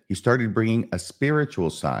about it. He started bringing a spiritual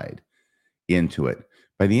side into it.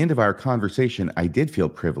 By the end of our conversation, I did feel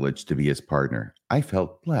privileged to be his partner. I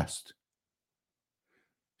felt blessed.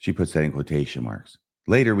 She puts that in quotation marks.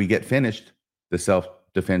 Later, we get finished the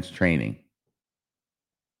self-defense training.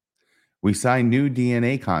 We signed new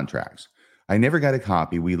DNA contracts. I never got a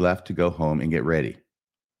copy. We left to go home and get ready.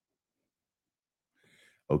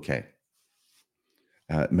 Okay.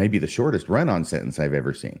 Maybe the shortest run-on sentence I've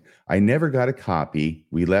ever seen. I never got a copy.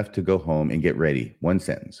 We left to go home and get ready. One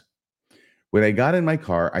sentence. When I got in my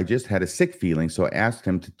car, I just had a sick feeling, so I asked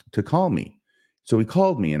him to call me. So he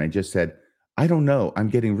called me, and I just said, I don't know. I'm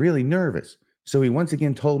getting really nervous. So he once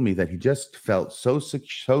again told me that he just felt so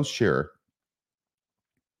sure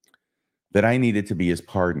that I needed to be his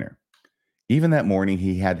partner. Even that morning,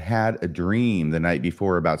 he had a dream the night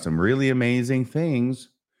before about some really amazing things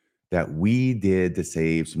that we did to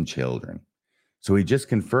save some children. So he just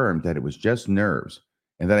confirmed that it was just nerves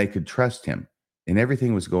and that I could trust him and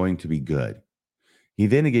everything was going to be good. He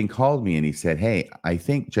then again called me and he said, hey, I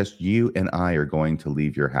think just you and I are going to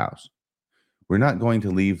leave your house. We're not going to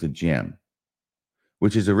leave the gym,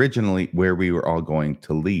 which is originally where we were all going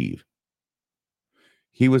to leave.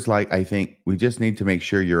 He was like, I think we just need to make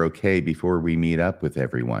sure you're okay before we meet up with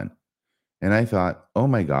everyone. And I thought, oh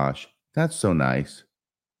my gosh, that's so nice.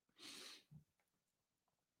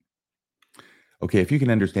 Okay, if you can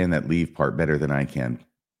understand that leave part better than I can,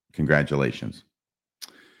 congratulations.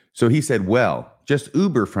 So he said, well, just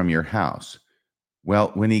Uber from your house.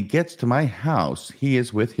 Well, when he gets to my house, he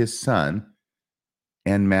is with his son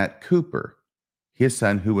and Matt Cooper, his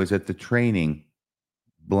son who was at the training,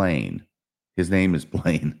 Blaine. His name is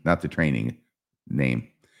Blaine, not the training name.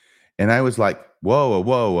 And I was like,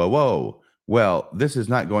 whoa. Well, this is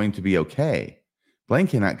not going to be okay. Blaine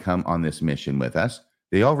cannot come on this mission with us.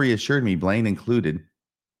 They all reassured me, Blaine included,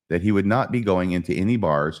 that he would not be going into any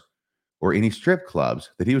bars or any strip clubs,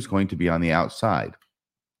 that he was going to be on the outside.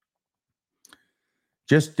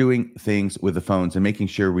 Just doing things with the phones and making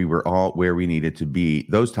sure we were all where we needed to be,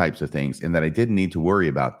 those types of things, and that I didn't need to worry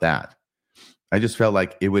about that. I just felt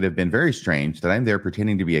like it would have been very strange that I'm there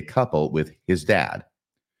pretending to be a couple with his dad.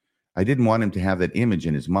 I didn't want him to have that image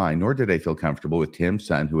in his mind, nor did I feel comfortable with Tim's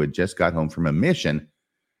son, who had just got home from a mission,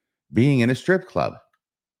 being in a strip club.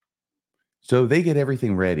 So they get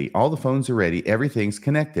everything ready. All the phones are ready. Everything's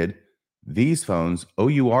connected. These phones,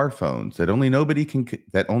 OUR phones, that only nobody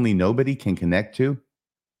can connect to,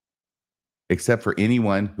 except for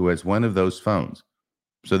anyone who has one of those phones.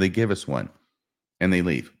 So they give us one, and they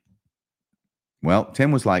leave. Well,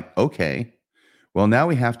 Tim was like, okay, well, now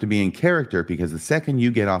we have to be in character, because the second you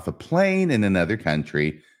get off a plane in another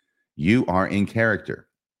country, you are in character.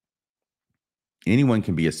 Anyone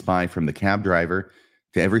can be a spy, from the cab driver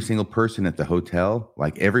to every single person at the hotel,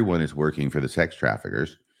 like everyone is working for the sex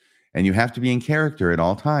traffickers. And you have to be in character at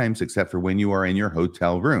all times, except for when you are in your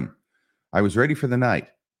hotel room. I was ready for the night,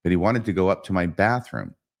 but he wanted to go up to my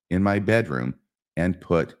bathroom in my bedroom and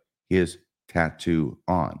put his tattoo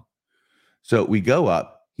on. So we go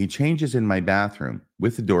up, he changes in my bathroom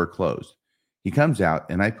with the door closed. He comes out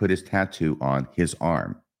and I put his tattoo on his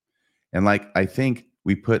arm. And I think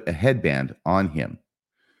we put a headband on him.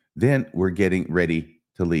 Then we're getting ready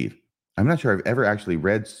to leave. I'm not sure I've ever actually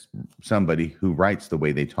read somebody who writes the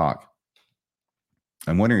way they talk.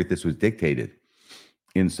 I'm wondering if this was dictated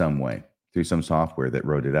in some way through some software that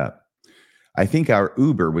wrote it up. I think our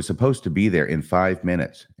Uber was supposed to be there in 5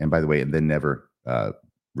 minutes. And by the way, and then never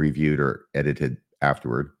reviewed or edited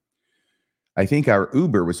afterward. I think our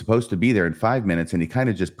Uber was supposed to be there in 5 minutes, and he kind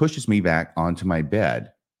of just pushes me back onto my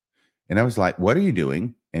bed. And I was like, what are you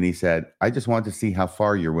doing? And he said, I just want to see how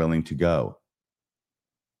far you're willing to go.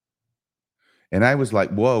 And I was like,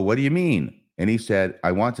 whoa, what do you mean? And he said,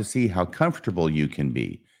 I want to see how comfortable you can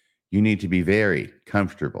be. You need to be very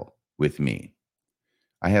comfortable with me.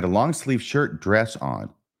 I had a long sleeve shirt dress on,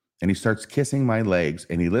 and he starts kissing my legs,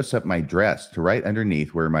 and he lifts up my dress to right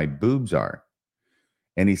underneath where my boobs are.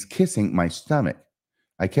 And he's kissing my stomach.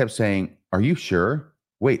 I kept saying, are you sure?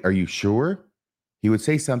 Wait, are you sure? He would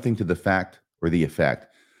say something to the fact or the effect,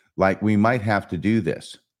 like we might have to do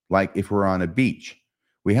this. Like if we're on a beach,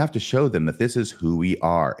 we have to show them that this is who we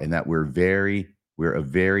are and that we're a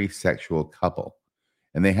very sexual couple.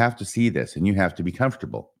 And they have to see this, and you have to be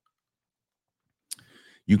comfortable.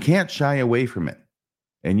 You can't shy away from it.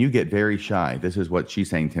 And you get very shy. This is what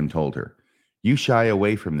she's saying Tim told her. You shy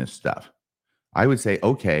away from this stuff. I would say,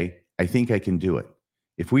 okay, I think I can do it.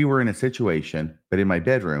 If we were in a situation, but in my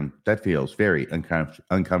bedroom, that feels very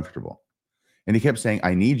uncomfortable. And he kept saying,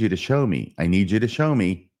 I need you to show me. I need you to show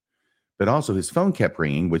me. But also his phone kept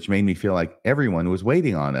ringing, which made me feel like everyone was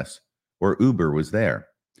waiting on us, or Uber was there.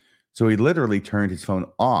 So he literally turned his phone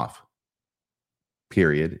off,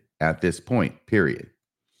 period, at this point, period.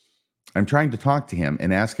 I'm trying to talk to him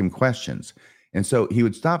and ask him questions. And so he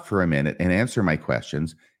would stop for a minute and answer my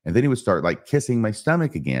questions. And then he would start like kissing my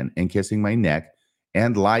stomach again and kissing my neck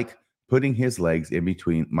and like putting his legs in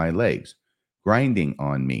between my legs, grinding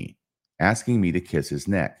on me, asking me to kiss his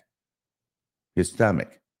neck, his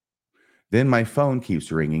stomach. Then my phone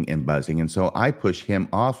keeps ringing and buzzing. And so I push him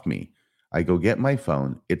off me. I go get my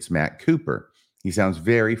phone. It's Matt Cooper. He sounds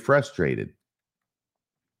very frustrated.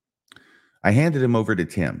 I handed him over to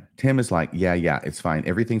Tim. Tim is like, yeah, it's fine.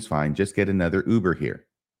 Everything's fine. Just get another Uber here.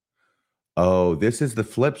 Oh, this is the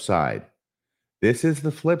flip side. This is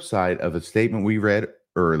the flip side of a statement we read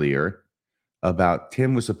earlier about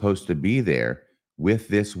Tim was supposed to be there with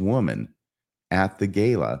this woman at the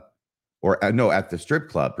gala or at the strip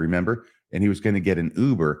club, remember? And he was going to get an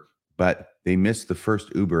Uber, but they missed the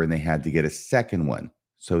first Uber and they had to get a second one.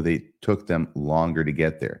 So they took them longer to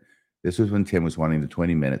get there. This was when Tim was wanting the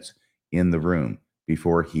 20 minutes in the room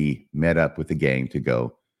before he met up with the gang to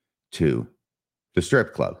go to the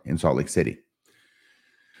strip club in Salt Lake City.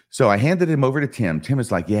 So I handed him over to Tim. Tim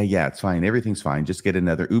is like, yeah, it's fine. Everything's fine. Just get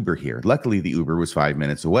another Uber here. Luckily, the Uber was 5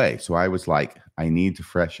 minutes away. So I was like, I need to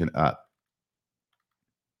freshen up.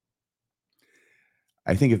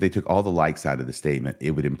 I think if they took all the likes out of the statement,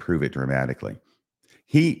 it would improve it dramatically.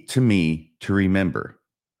 He told me to remember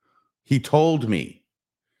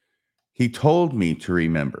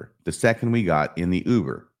the second we got in the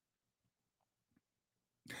Uber.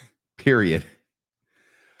 Period.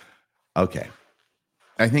 Okay.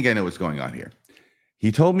 I think I know what's going on here.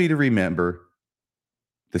 He told me to remember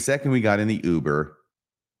the second we got in the Uber,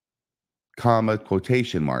 comma,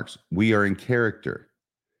 quotation marks, we are in character.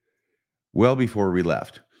 Well before we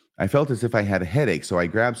left. I felt as if I had a headache, so I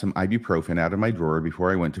grabbed some ibuprofen out of my drawer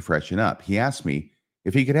before I went to freshen up. He asked me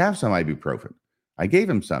if he could have some ibuprofen. I gave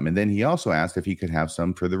him some, and then he also asked if he could have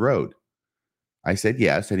some for the road. I said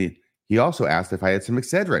yes, and he also asked if I had some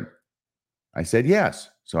Excedrin. I said yes,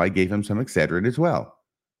 so I gave him some Excedrin as well.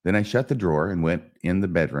 Then I shut the drawer and went in the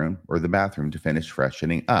bedroom or the bathroom to finish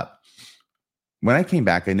freshening up. When I came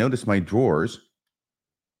back, I noticed my drawer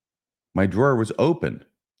was open.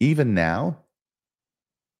 Even now,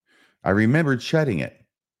 I remembered shutting it.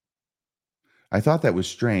 I thought that was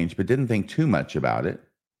strange, but didn't think too much about it.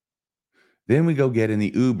 Then we go get in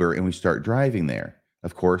the Uber and we start driving there.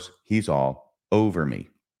 Of course, he's all over me.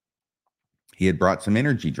 He had brought some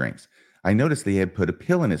energy drinks. I noticed that he had put a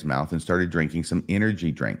pill in his mouth and started drinking some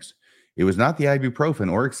energy drinks. It was not the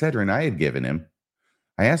ibuprofen or Excedrin I had given him.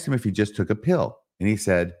 I asked him if he just took a pill, and he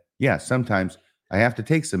said, yeah, sometimes I have to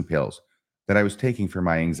take some pills that I was taking for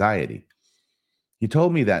my anxiety. He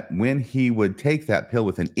told me that when he would take that pill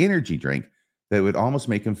with an energy drink, that it would almost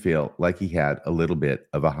make him feel like he had a little bit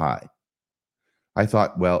of a high. I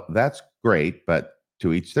thought, well, that's great, but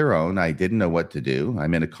to each their own. I didn't know what to do.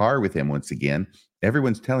 I'm in a car with him once again.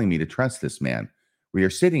 Everyone's telling me to trust this man. We are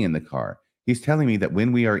sitting in the car. He's telling me that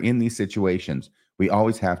when we are in these situations, we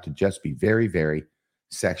always have to just be very, very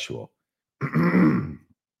sexual.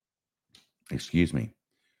 Excuse me.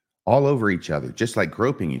 All over each other, just like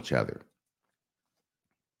groping each other.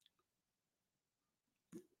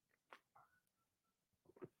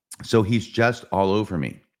 So he's just all over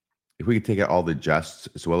me. If we could take out all the justs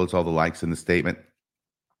as well as all the likes in the statement,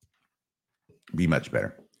 be much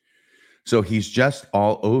better. So he's just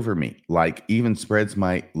all over me, like even spreads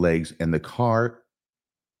my legs in the car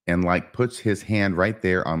and like puts his hand right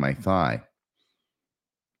there on my thigh.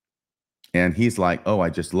 And he's like, oh, I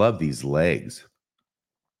just love these legs.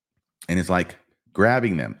 And it's like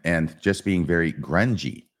grabbing them and just being very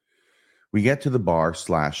grungy. We get to the bar /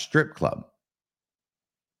 strip club.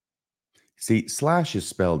 See, / is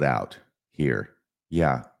spelled out here.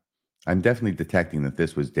 Yeah, I'm definitely detecting that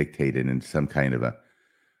this was dictated in some kind of a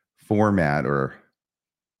format or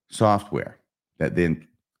software that then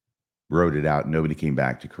wrote it out. Nobody came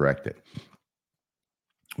back to correct it.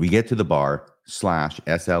 We get to the bar / slash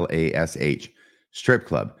strip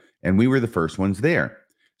club, and we were the first ones there.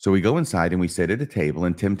 So we go inside and we sit at a table,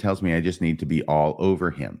 and Tim tells me I just need to be all over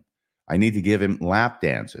him. I need to give him lap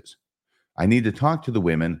dances. I need to talk to the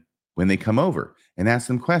women when they come over and ask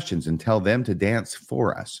them questions and tell them to dance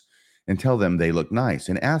for us and tell them they look nice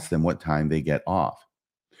and ask them what time they get off.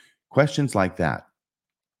 Questions like that.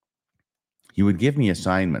 He would give me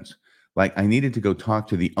assignments. Like I needed to go talk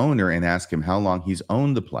to the owner and ask him how long he's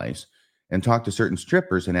owned the place and talk to certain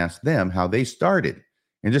strippers and ask them how they started.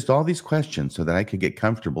 And just all these questions so that I could get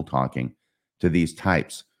comfortable talking to these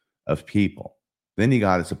types of people. Then he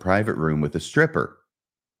got us a private room with a stripper.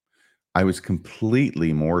 I was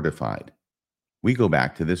completely mortified. We go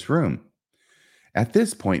back to this room. At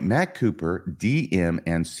this point, Matt Cooper, DM,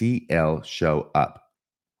 and CL show up.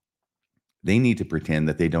 They need to pretend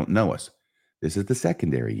that they don't know us. This is the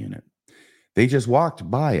secondary unit. They just walked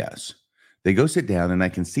by us. They go sit down, and I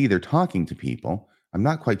can see they're talking to people. I'm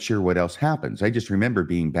not quite sure what else happens. I just remember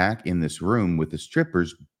being back in this room with the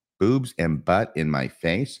strippers' boobs and butt in my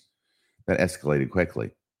face. That escalated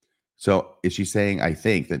quickly. So is she saying, I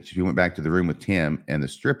think, that she went back to the room with Tim and the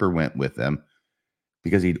stripper went with them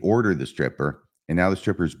because he'd ordered the stripper, and now the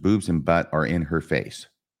stripper's boobs and butt are in her face?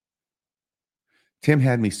 Tim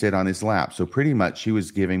had me sit on his lap, so pretty much she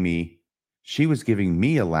was giving me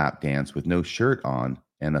a lap dance with no shirt on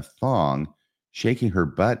and a thong, shaking her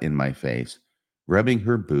butt in my face, rubbing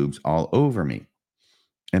her boobs all over me.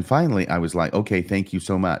 And finally, I was like, okay, thank you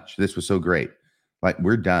so much. This was so great. Like,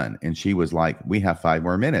 we're done. And she was like, we have 5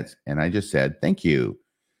 more minutes. And I just said, thank you.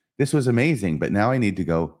 This was amazing. But now I need to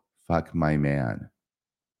go fuck my man,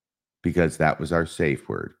 because that was our safe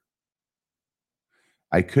word.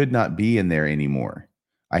 I could not be in there anymore.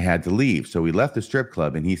 I had to leave. So we left the strip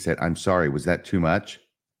club, and he said, I'm sorry, was that too much?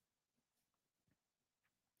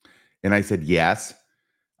 And I said, yes,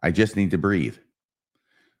 I just need to breathe.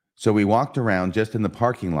 So we walked around just in the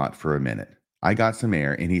parking lot for a minute. I got some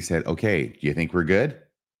air, and he said, okay, do you think we're good?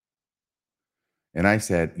 And I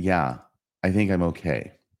said, yeah, I think I'm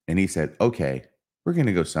okay. And he said, okay, we're going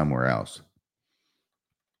to go somewhere else.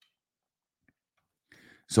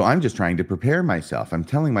 So I'm just trying to prepare myself. I'm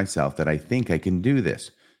telling myself that I think I can do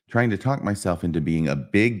this, trying to talk myself into being a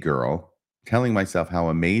big girl, telling myself how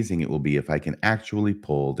amazing it will be if I can actually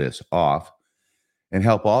pull this off and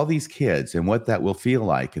help all these kids, and what that will feel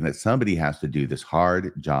like, and that somebody has to do this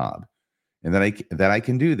hard job, and that I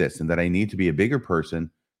can do this, and that I need to be a bigger person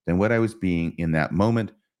than what I was being in that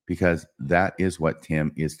moment, because that is what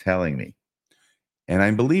Tim is telling me. And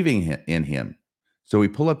I'm believing in him. So we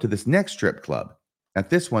pull up to this next strip club. At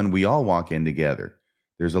this one, we all walk in together.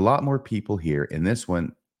 There's a lot more people here in this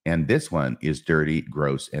one, and this one is dirty,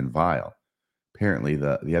 gross, and vile. Apparently,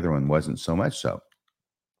 the other one wasn't so much so.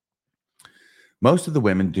 Most of the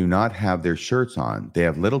women do not have their shirts on. They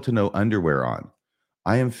have little to no underwear on.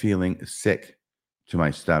 I am feeling sick to my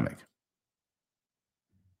stomach.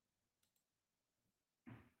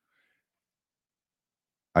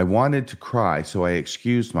 I wanted to cry, so I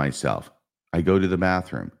excused myself. I go to the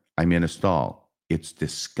bathroom. I'm in a stall. It's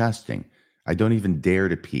disgusting. I don't even dare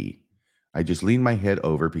to pee. I just lean my head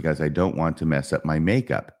over because I don't want to mess up my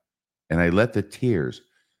makeup. And I let the tears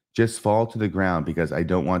just fall to the ground because I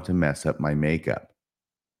don't want to mess up my makeup.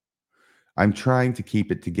 I'm trying to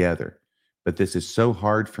keep it together, but this is so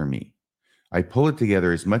hard for me. I pull it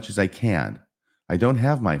together as much as I can. I don't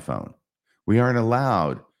have my phone. We aren't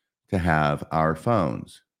allowed to have our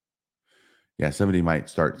phones. Yeah, somebody might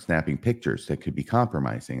start snapping pictures that could be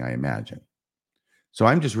compromising, I imagine. So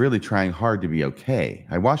I'm just really trying hard to be okay.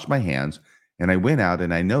 I washed my hands, and I went out,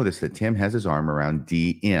 and I noticed that Tim has his arm around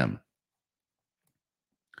DM.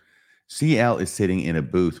 CL is sitting in a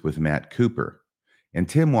booth with Matt Cooper, and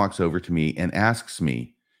Tim walks over to me and asks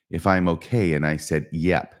me if I'm okay, and I said,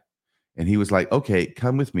 yep. And he was like, okay,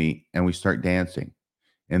 come with me, and we start dancing.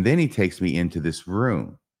 And then he takes me into this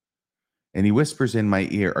room, and he whispers in my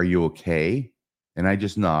ear, are you okay? And I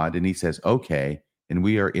just nod, and he says, okay, and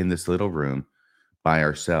we are in this little room by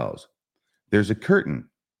ourselves. There's a curtain,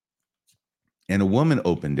 and a woman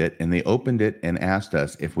opened it, and they opened it and asked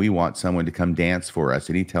us if we want someone to come dance for us.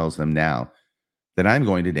 And he tells them now that I'm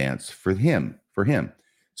going to dance for him.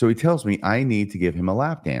 So he tells me I need to give him a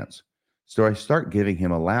lap dance. So I start giving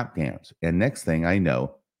him a lap dance. And next thing I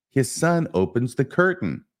know, his son opens the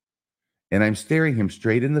curtain, and I'm staring him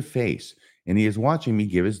straight in the face, and he is watching me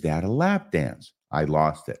give his dad a lap dance. I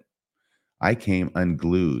lost it. I came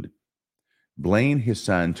unglued. Blaine, his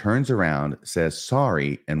son, turns around, says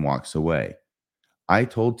sorry, and walks away. I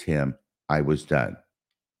told Tim I was done.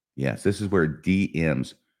 Yes, this is where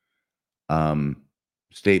DM's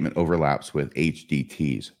statement overlaps with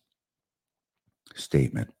HDT's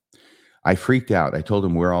statement. I freaked out. I told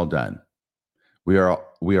him we're all done. We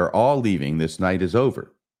are all leaving. This night is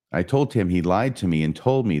over. I told Tim he lied to me and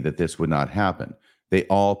told me that this would not happen. They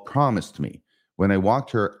all promised me. When I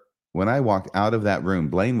walked out of that room,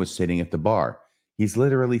 Blaine was sitting at the bar. He's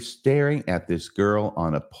literally staring at this girl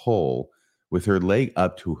on a pole with her leg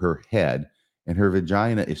up to her head, and her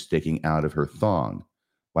vagina is sticking out of her thong,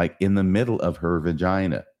 like in the middle of her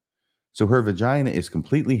vagina. So her vagina is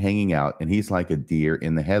completely hanging out, and he's like a deer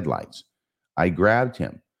in the headlights. I grabbed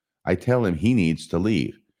him. I tell him he needs to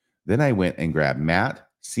leave. Then I went and grabbed Matt,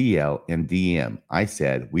 CL, and DM. I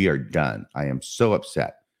said, we are done. I am so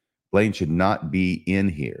upset. Blaine should not be in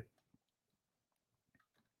here.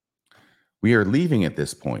 We are leaving at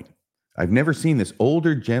this point. I've never seen this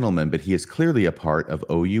older gentleman, but he is clearly a part of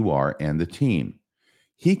OUR and the team.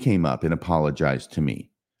 He came up and apologized to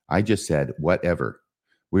me. I just said, whatever.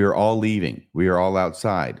 We are all leaving. We are all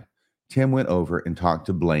outside. Tim went over and talked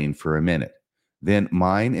to Blaine for a minute. Then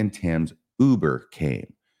mine and Tim's Uber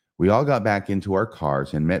came. We all got back into our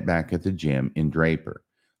cars and met back at the gym in Draper.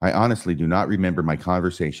 I honestly do not remember my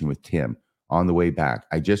conversation with Tim on the way back.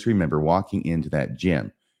 I just remember walking into that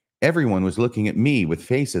gym. Everyone was looking at me with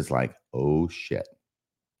faces like, oh shit.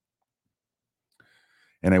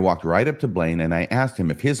 And I walked right up to Blaine and I asked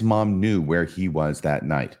him if his mom knew where he was that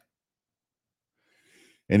night.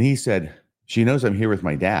 And he said, she knows I'm here with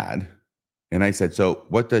my dad. And I said, so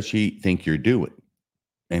what does she think you're doing?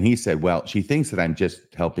 And he said, well, she thinks that I'm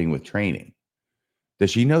just helping with training.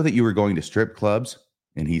 Does she know that you were going to strip clubs?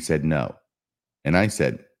 And he said, no. And I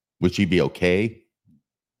said, would she be okay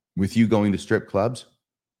with you going to strip clubs?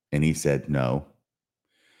 And he said, no.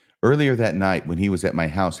 Earlier that night, when he was at my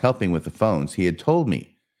house helping with the phones, he had told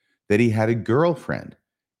me that he had a girlfriend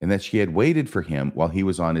and that she had waited for him while he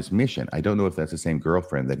was on his mission. I don't know if that's the same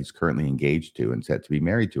girlfriend that he's currently engaged to and set to be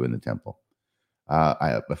married to in the temple.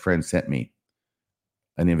 A friend sent me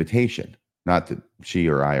an invitation, not that she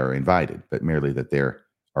or I are invited, but merely that there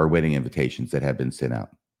are wedding invitations that have been sent out.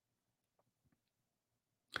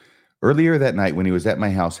 Earlier that night, when he was at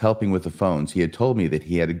my house helping with the phones, he had told me that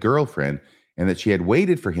he had a girlfriend and that she had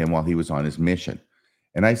waited for him while he was on his mission.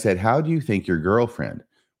 And I said, how do you think your girlfriend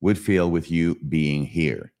would feel with you being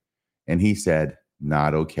here? And he said,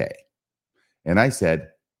 not okay. And I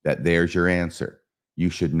said, that there's your answer. You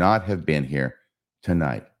should not have been here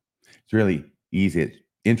tonight. It's really easy. It's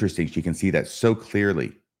interesting. She can see that so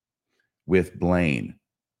clearly with Blaine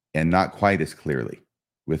and not quite as clearly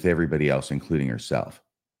with everybody else, including herself.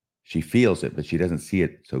 She feels it, but she doesn't see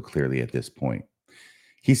it so clearly at this point.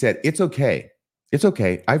 He said, it's okay. It's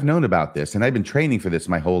okay. I've known about this, and I've been training for this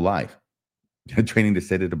my whole life. Training to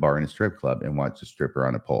sit at a bar in a strip club and watch a stripper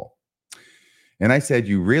on a pole. And I said,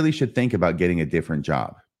 you really should think about getting a different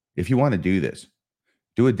job. If you want to do this,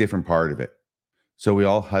 do a different part of it. So we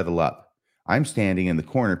all huddle up. I'm standing in the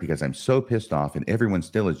corner because I'm so pissed off, and everyone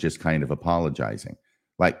still is just kind of apologizing.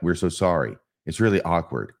 Like, we're so sorry. It's really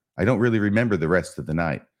awkward. I don't really remember the rest of the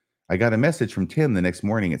night. I got a message from Tim the next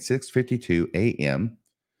morning at 6:52 a.m.,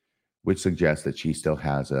 which suggests that she still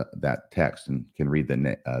has that text and can read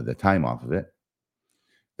the time off of it,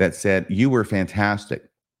 that said, you were fantastic.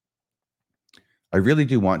 I really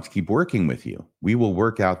do want to keep working with you. We will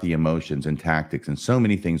work out the emotions and tactics, and so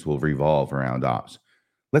many things will revolve around ops.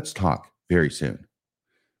 Let's talk very soon.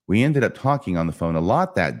 We ended up talking on the phone a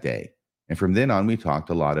lot that day, and from then on, we talked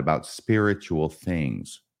a lot about spiritual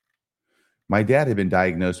things. My dad had been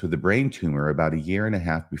diagnosed with a brain tumor about 1.5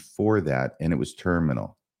 years before that, and it was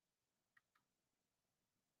terminal.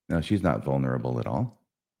 No, she's not vulnerable at all.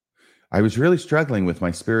 I was really struggling with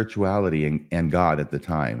my spirituality and God at the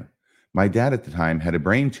time. My dad at the time had a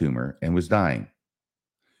brain tumor and was dying.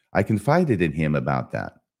 I confided in him about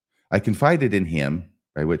that. I confided in him,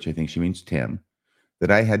 by which I think she means Tim,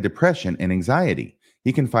 that I had depression and anxiety.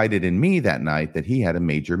 He confided in me that night that he had a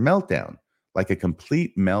major meltdown, like a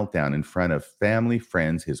complete meltdown in front of family,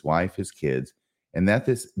 friends, his wife, his kids, and that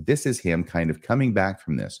this is him kind of coming back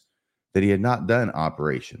from this, that he had not done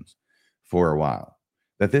operations for a while,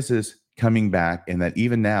 that this is coming back, and that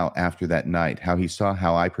even now, after that night, how he saw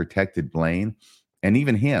how I protected Blaine and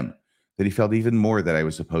even him, that he felt even more that I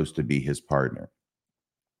was supposed to be his partner.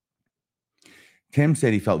 Tim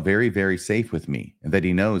said he felt very, very safe with me and that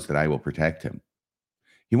he knows that I will protect him.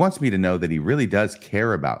 He wants me to know that he really does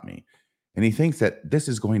care about me, and he thinks that this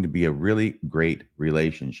is going to be a really great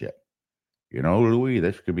relationship. You know, Louis,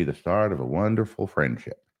 this could be the start of a wonderful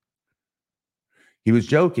friendship. He was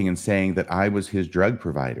joking and saying that I was his drug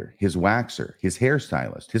provider, his waxer, his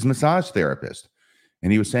hairstylist, his massage therapist.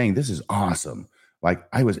 And he was saying, this is awesome. Like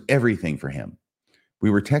I was everything for him.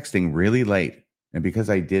 We were texting really late. And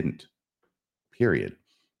because I didn't, period.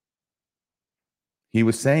 He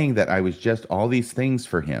was saying that I was just all these things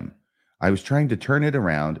for him. I was trying to turn it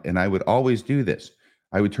around, and I would always do this.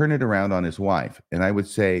 I would turn it around on his wife, and I would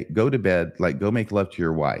say, go to bed, like go make love to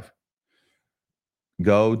your wife.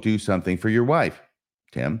 Go do something for your wife.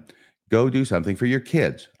 Tim, go do something for your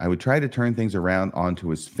kids. I would try to turn things around onto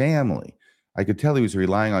his family. I could tell he was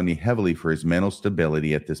relying on me heavily for his mental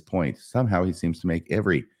stability at this point. Somehow he seems to make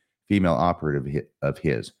every female operative of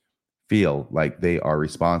his feel like they are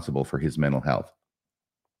responsible for his mental health.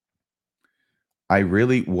 I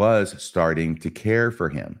really was starting to care for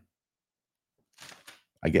him.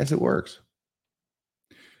 I guess it works.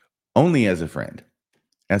 Only as a friend,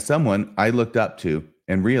 as someone I looked up to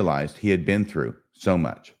and realized he had been through so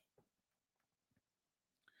much.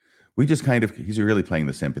 He's really playing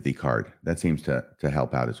the sympathy card. That seems to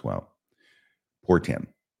help out as well. Poor Tim.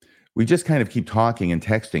 We just kind of keep talking and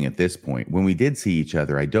texting at this point. When we did see each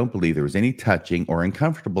other, I don't believe there was any touching or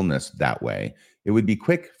uncomfortableness that way. It would be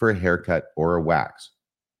quick for a haircut or a wax.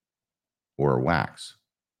 Or a wax.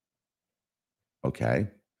 Okay.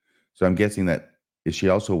 So I'm guessing that, is she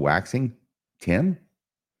also waxing Tim?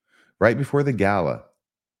 Right before the gala,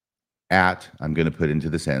 I'm going to put into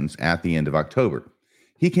the sentence, at the end of October.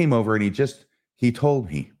 He came over and he told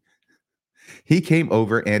me. He came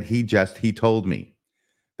over and he told me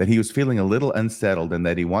that he was feeling a little unsettled and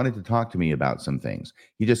that he wanted to talk to me about some things.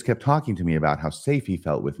 He just kept talking to me about how safe he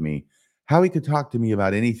felt with me, how he could talk to me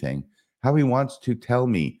about anything, how he wants to tell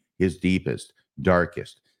me his deepest,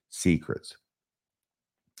 darkest secrets,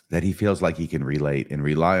 that he feels like he can relate and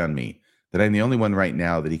rely on me, that I'm the only one right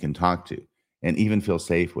now that he can talk to and even feel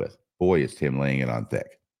safe with. Boy, is Tim laying it on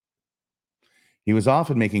thick. He was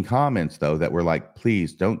often making comments, though, that were like,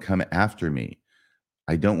 please don't come after me.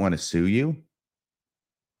 I don't want to sue you.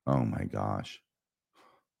 Oh my gosh.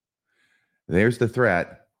 There's the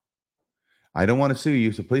threat. I don't want to sue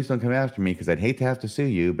you, so please don't come after me because I'd hate to have to sue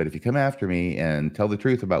you. But if you come after me and tell the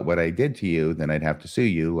truth about what I did to you, then I'd have to sue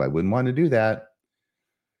you. I wouldn't want to do that.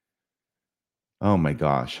 Oh my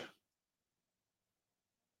gosh.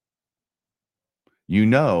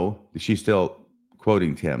 She's still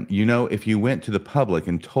quoting Tim, if you went to the public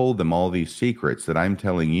and told them all these secrets that I'm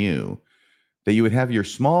telling you, that you would have your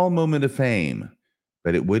small moment of fame,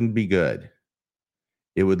 but it wouldn't be good.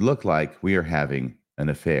 It would look like we are having an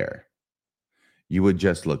affair. You would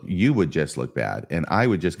just look bad. And I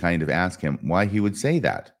would just kind of ask him why he would say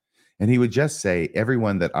that. And he would just say,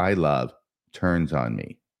 everyone that I love turns on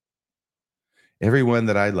me. Everyone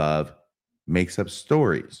that I love makes up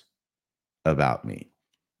stories about me.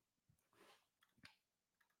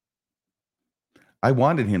 I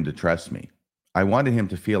wanted him to trust me. I wanted him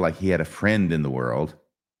to feel like he had a friend in the world.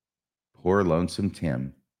 Poor lonesome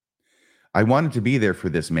Tim. I wanted to be there for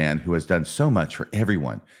this man who has done so much for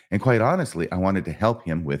everyone. And quite honestly, I wanted to help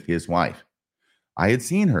him with his wife. I had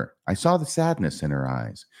seen her. I saw the sadness in her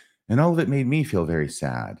eyes. And all of it made me feel very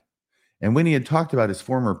sad. And when he had talked about his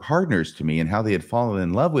former partners to me and how they had fallen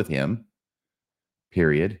in love with him,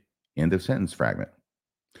 period, end of sentence fragment,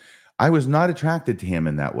 I was not attracted to him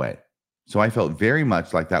in that way. So I felt very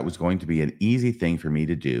much like that was going to be an easy thing for me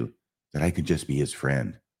to do, that I could just be his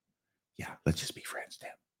friend. Yeah, let's just be friends,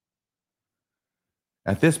 Tim.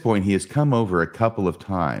 At this point, he has come over a couple of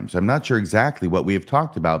times. I'm not sure exactly what we have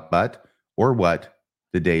talked about, what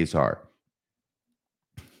the days are.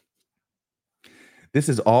 This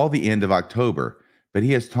is all the end of October, but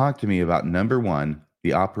he has talked to me about number one,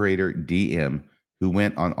 the operator DM, who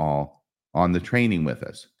went on the training with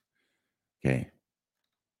us. Okay.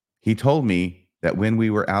 He told me that when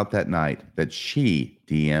we were out that night, that she,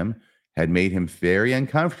 DM, had made him very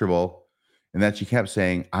uncomfortable, and that she kept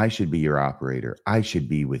saying, I should be your operator. I should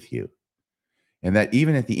be with you. And that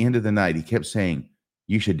even at the end of the night, he kept saying,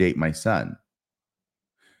 you should date my son.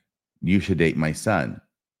 You should date my son.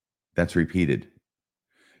 That's repeated.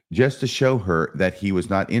 Just to show her that he was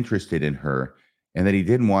not interested in her and that he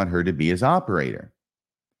didn't want her to be his operator.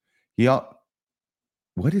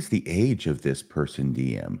 What is the age of this person,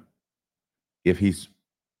 DM? If he's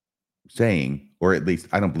saying, or at least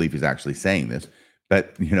I don't believe he's actually saying this,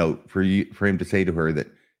 but for him to say to her that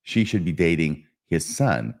she should be dating his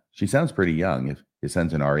son, she sounds pretty young if his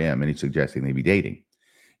son's an RM and he's suggesting they be dating.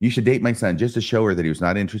 You should date my son, just to show her that he was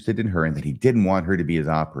not interested in her and that he didn't want her to be his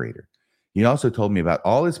operator. He also told me about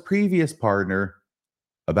his previous partner,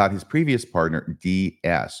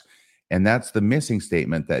 DS. And that's the missing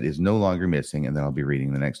statement that is no longer missing, and that I'll be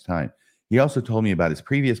reading the next time. He also told me about his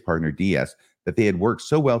previous partner, DS, that they had worked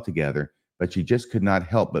so well together, but she just could not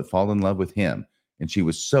help but fall in love with him. And she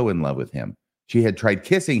was so in love with him. She had tried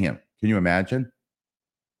kissing him. Can you imagine?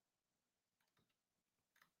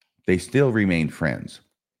 They still remained friends.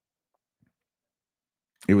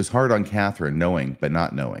 It was hard on Catherine, knowing but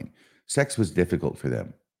not knowing. Sex was difficult for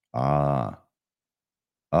them. Oh,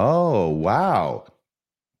 wow.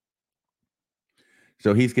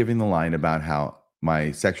 So he's giving the line about how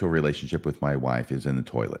my sexual relationship with my wife is in the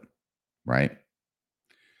toilet, right?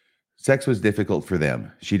 Sex was difficult for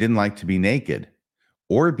them. She didn't like to be naked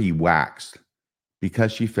or be waxed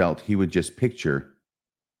because she felt he would just picture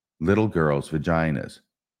little girls' vaginas.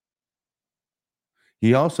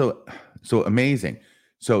 So amazing.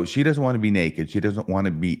 So she doesn't want to be naked. She doesn't want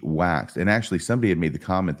to be waxed. And actually, somebody had made the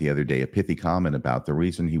comment the other day, a pithy comment, about the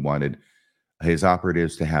reason he wanted his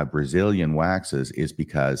operatives to have Brazilian waxes is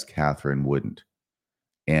because Catherine wouldn't.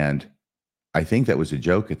 And I think that was a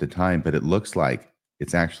joke at the time, but it looks like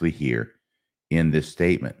It's actually here in this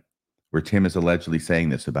statement where Tim is allegedly saying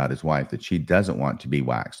this about his wife, that she doesn't want to be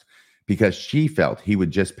waxed because she felt he would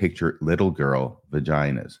just picture little girl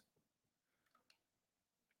vaginas.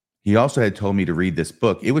 He also had told me to read this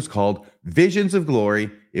book. It was called Visions of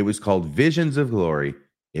Glory. It was called Visions of Glory.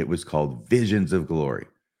 It was called Visions of Glory,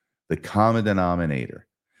 the common denominator.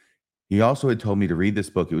 He also had told me to read this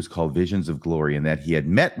book. It was called Visions of Glory, and that he had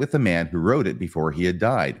met with the man who wrote it before he had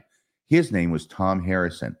died. His name was Tom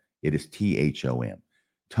Harrison. It is Thom.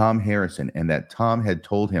 Tom Harrison, and that Tom had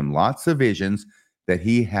told him lots of visions that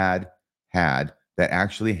he had that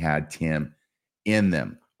actually had Tim in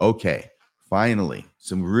them. Okay, finally,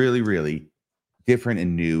 some really, really different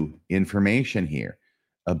and new information here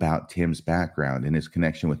about Tim's background and his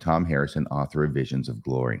connection with Tom Harrison, author of Visions of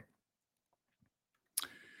Glory.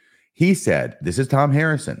 He said, this is Tom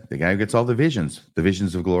Harrison, the guy who gets all the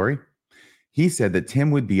visions of glory. He said that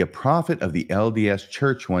Tim would be a prophet of the LDS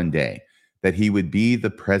Church one day, that he would be the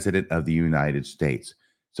president of the United States.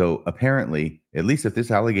 So apparently, at least if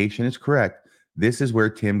this allegation is correct, this is where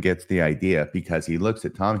Tim gets the idea, because he looks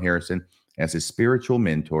at Tom Harrison as his spiritual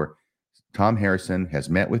mentor. Tom Harrison has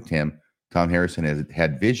met with Tim. Tom Harrison has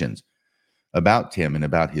had visions about Tim and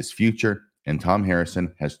about his future. And Tom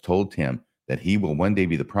Harrison has told Tim that he will one day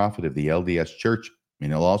be the prophet of the LDS Church,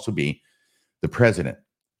 and he'll also be the president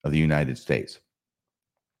of the United States.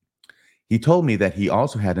 He told me that he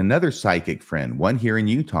also had another psychic friend, one here in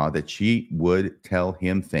Utah, that she would tell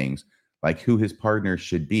him things like who his partner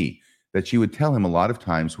should be, that she would tell him a lot of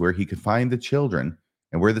times where he could find the children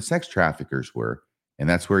and where the sex traffickers were. And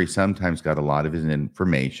that's where he sometimes got a lot of his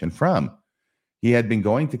information from. He had been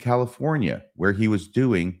going to California, where he was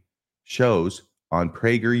doing shows on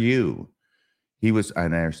PragerU. He was,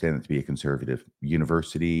 and I understand it to be a conservative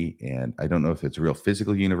university, and I don't know if it's a real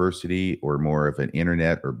physical university or more of an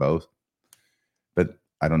internet or both, but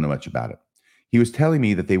I don't know much about it. He was telling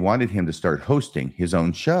me that they wanted him to start hosting his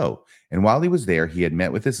own show. And while he was there, he had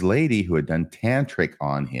met with this lady who had done tantric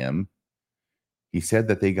on him. He said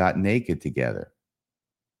that they got naked together.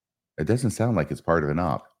 It doesn't sound like it's part of an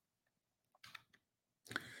op.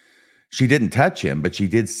 She didn't touch him, but she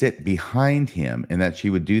did sit behind him, and that she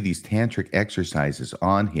would do these tantric exercises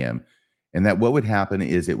on him. And that what would happen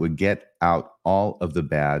is it would get out all of the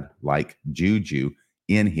bad, like juju,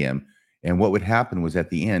 in him. And what would happen was at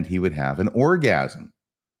the end, he would have an orgasm,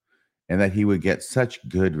 and that he would get such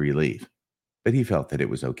good relief. But he felt that it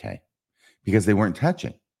was okay because they weren't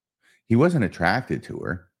touching. He wasn't attracted to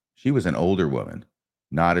her. She was an older woman,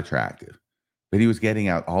 not attractive. But he was getting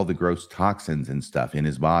out all the gross toxins and stuff in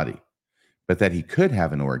his body. But that he could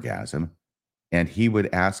have an orgasm, and he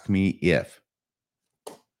would ask me if.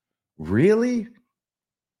 Really?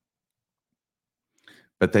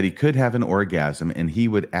 But that he could have an orgasm, and he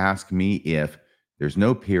would ask me if. There's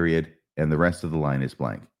no period, and the rest of the line is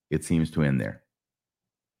blank. It seems to end there.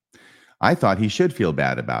 I thought he should feel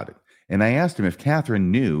bad about it. And I asked him if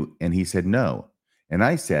Catherine knew, and he said no. And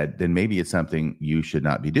I said, then maybe it's something you should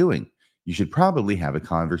not be doing. You should probably have a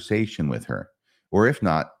conversation with her. Or if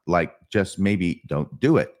not, like, just maybe don't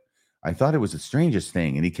do it. I thought it was the strangest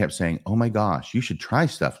thing. And he kept saying, oh my gosh, you should try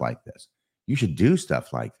stuff like this. You should do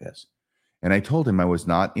stuff like this. And I told him I was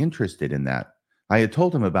not interested in that. I had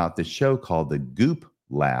told him about this show called The Goop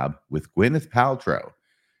Lab with Gwyneth Paltrow,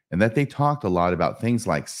 and that they talked a lot about things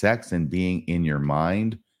like sex and being in your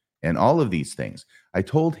mind and all of these things. I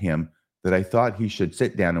told him that I thought he should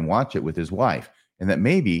sit down and watch it with his wife, and that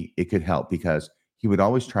maybe it could help because he would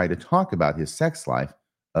always try to talk about his sex life,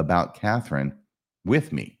 about Catherine,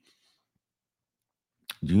 with me.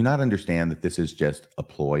 Do you not understand that this is just a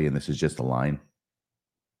ploy and this is just a line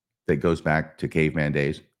that goes back to caveman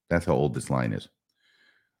days? That's how old this line is.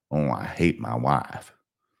 Oh, I hate my wife.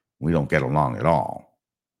 We don't get along at all.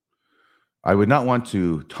 I would not want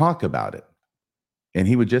to talk about it. And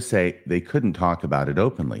he would just say they couldn't talk about it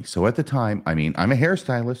openly. So at the time, I mean, I'm a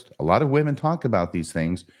hairstylist. A lot of women talk about these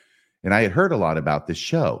things. And I had heard a lot about this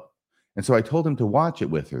show. And so I told him to watch it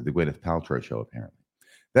with her, the Gwyneth Paltrow show, apparently.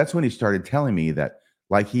 That's when he started telling me that,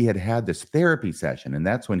 like, he had had this therapy session. And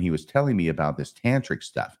that's when he was telling me about this tantric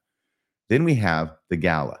stuff. Then we have the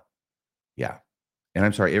gala. Yeah. And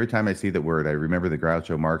I'm sorry, every time I see that word, I remember the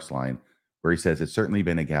Groucho Marx line where he says, it's certainly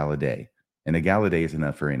been a gala day. And a gala day is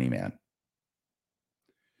enough for any man.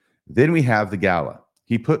 Then we have the gala.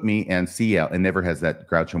 He put me and CL, and never has that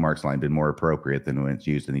Groucho Marx line been more appropriate than when it's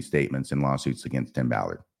used in these statements and lawsuits against Tim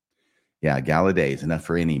Ballard. Yeah, gala day is enough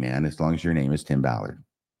for any man as long as your name is Tim Ballard.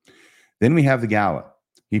 Then we have the gala.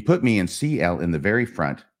 He put me and CL in the very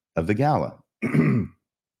front of the gala.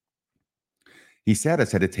 He sat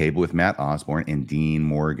us at a table with Matt Osborne and Dean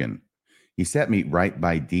Morgan. He set me right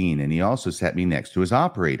by Dean, and he also set me next to his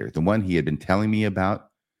operator, the one he had been telling me about,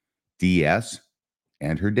 DS,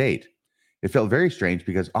 and her date. It felt very strange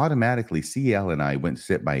because automatically CL and I went to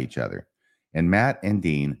sit by each other, and Matt and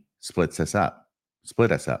Dean split us up.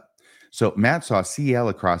 So Matt saw CL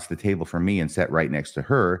across the table from me and sat right next to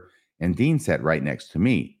her, and Dean sat right next to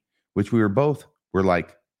me, which we both were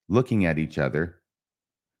like looking at each other,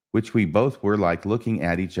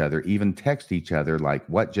 even text each other like,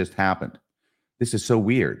 what just happened? This is so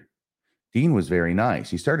weird. Dean was very nice.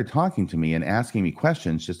 He started talking to me and asking me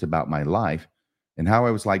questions just about my life and how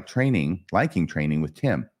I was liking training with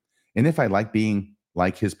Tim, and if I liked being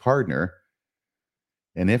like his partner,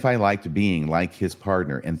 and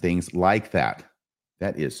things like that.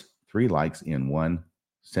 That is 3 likes in one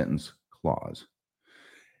sentence clause.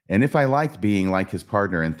 And if I liked being like his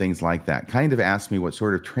partner and things like that, kind of asked me what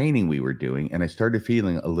sort of training we were doing, and I started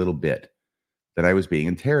feeling a little bit that I was being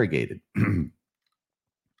interrogated.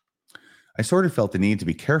 I sort of felt the need to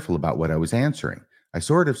be careful about what I was answering. I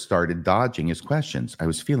sort of started dodging his questions. I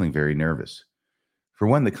was feeling very nervous. For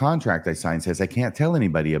one, the contract I signed says I can't tell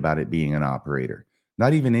anybody about it being an operator,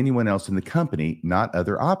 not even anyone else in the company, not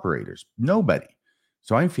other operators, nobody.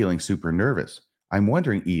 So I'm feeling super nervous. I'm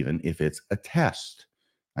wondering even if it's a test.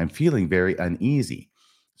 I'm feeling very uneasy.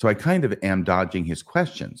 So I kind of am dodging his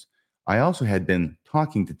questions. I also had been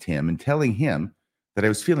talking to Tim and telling him that I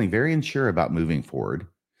was feeling very unsure about moving forward.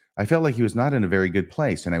 I felt like he was not in a very good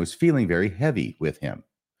place, and I was feeling very heavy with him.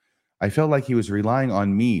 I felt like he was relying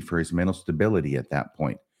on me for his mental stability at that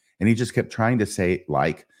point, and he just kept trying to say,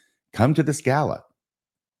 like, come to this gala.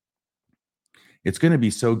 It's going to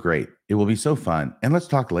be so great. It will be so fun, and let's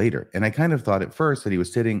talk later. And I kind of thought at first that he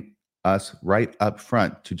was sitting us right up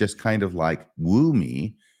front to just kind of like woo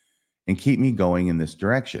me and keep me going in this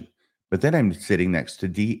direction. But then I'm sitting next to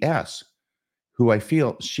DS, who I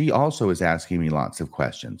feel she also is asking me lots of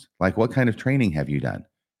questions, like, what kind of training have you done?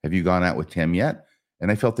 Have you gone out with Tim yet? And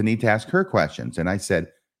I felt the need to ask her questions. And I said,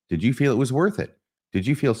 did you feel it was worth it? Did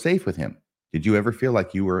you feel safe with him? Did you ever feel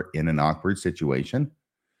like you were in an awkward situation?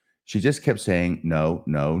 She just kept saying, no,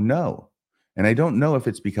 no, no. And I don't know if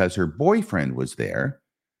it's because her boyfriend was there,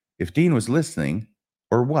 if Dean was listening,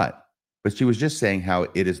 or what. But she was just saying how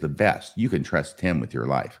it is the best. You can trust Tim with your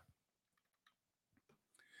life.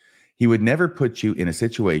 He would never put you in a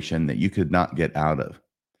situation that you could not get out of.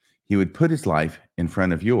 He would put his life in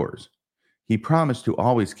front of yours. He promised to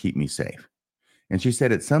always keep me safe. And she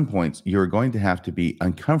said at some points, you are going to have to be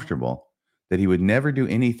uncomfortable, that he would never do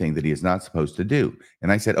anything that he is not supposed to do.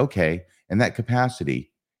 And I said, okay. And that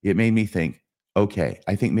capacity, it made me think, okay,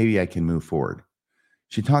 I think maybe I can move forward.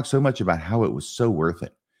 She talked so much about how it was so worth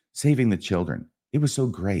it. Saving the children. It was so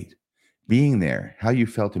great. Being there, how you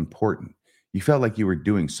felt important. You felt like you were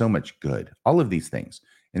doing so much good. All of these things.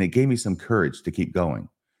 And it gave me some courage to keep going.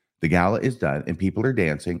 The gala is done and people are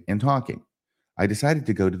dancing and talking. I decided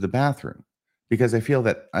to go to the bathroom because I feel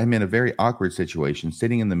that I'm in a very awkward situation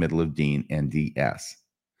sitting in the middle of Dean and DS.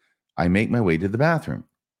 I make my way to the bathroom.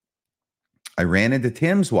 I ran into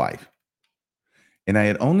Tim's wife, and I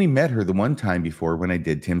had only met her the one time before when I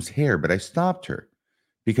did Tim's hair, but I stopped her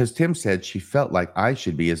because Tim said she felt like I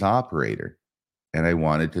should be his operator, and I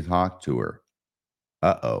wanted to talk to her.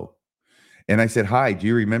 Uh-oh. And I said, hi, do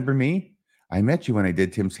you remember me? I met you when I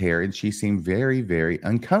did Tim's hair, and she seemed very, very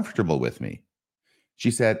uncomfortable with me.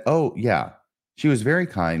 She said, oh, yeah. She was very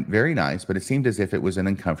kind, very nice, but it seemed as if it was an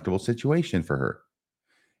uncomfortable situation for her.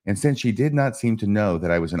 And since she did not seem to know that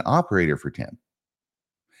I was an operator for Tim,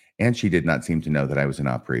 she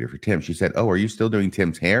said, oh, are you still doing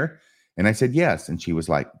Tim's hair? And I said, yes. And she was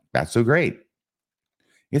like, that's so great.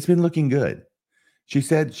 It's been looking good. She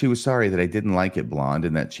said she was sorry that I didn't like it blonde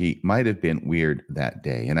and that she might have been weird that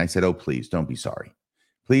day. And I said, oh, please don't be sorry.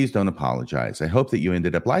 Please don't apologize. I hope that you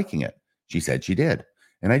ended up liking it. She said she did.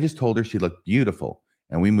 And I just told her she looked beautiful,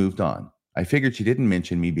 and we moved on. I figured she didn't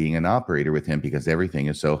mention me being an operator with him because everything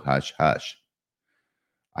is so hush-hush.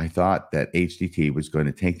 I thought that HDT was going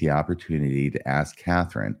to take the opportunity to ask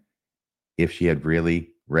Catherine if she had really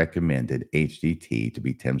recommended HDT to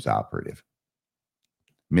be Tim's operative.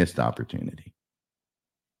 Missed opportunity.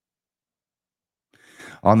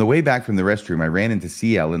 On the way back from the restroom, I ran into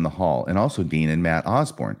CL in the hall and also Dean and Matt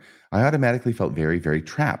Osborne. I automatically felt very, very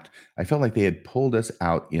trapped. I felt like they had pulled us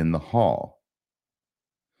out in the hall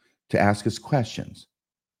to ask us questions.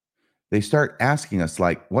 They start asking us,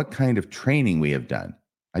 like, what kind of training we have done.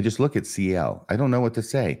 I just look at CL. I don't know what to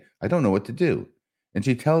say. I don't know what to do. And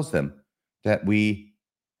she tells them that we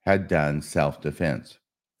had done self-defense.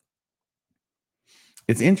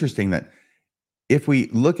 It's interesting that if we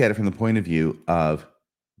look at it from the point of view of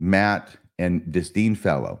Matt and this Dean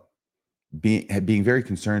fellow, being very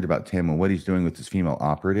concerned about Tim and what he's doing with his female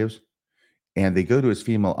operatives. And they go to his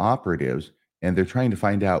female operatives and they're trying to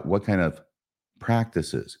find out what kind of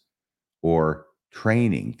practices or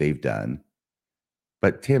training they've done.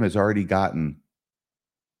 But Tim has already gotten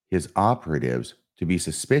his operatives to be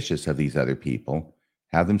suspicious of these other people,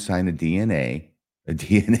 have them sign an NDA.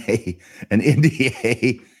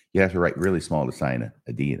 You have to write really small to sign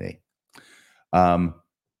a DNA.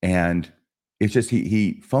 And it's just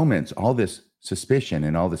he foments all this suspicion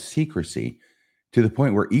and all this secrecy to the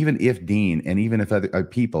point where even if Dean and even if other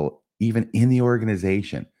people, even in the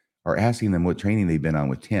organization, are asking them what training they've been on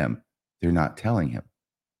with Tim, they're not telling him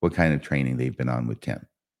what kind of training they've been on with Tim.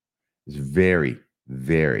 It's very,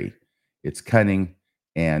 very, it's cunning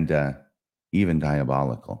and even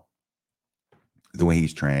diabolical, the way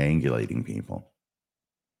he's triangulating people.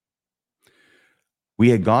 We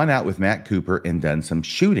had gone out with Matt Cooper and done some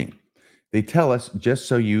shooting. They tell us, just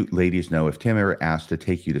so you ladies know, if Tim ever asked to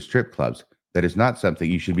take you to strip clubs, that is not something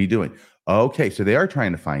you should be doing. Okay, so they are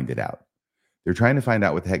trying to find it out. They're trying to find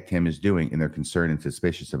out what the heck Tim is doing, and they're concerned and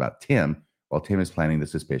suspicious about Tim, while Tim is planting the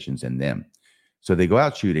suspicions in them. So they go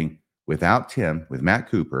out shooting without Tim, with Matt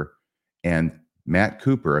Cooper, and Matt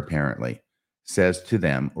Cooper apparently says to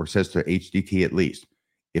them, or says to HDT at least,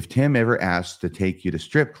 if Tim ever asks to take you to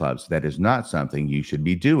strip clubs, that is not something you should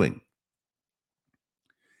be doing.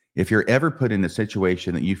 If you're ever put in a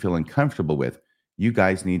situation that you feel uncomfortable with, you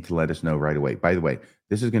guys need to let us know right away. By the way,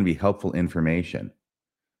 this is going to be helpful information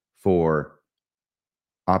for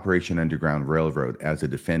Operation Underground Railroad as a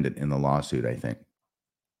defendant in the lawsuit, I think,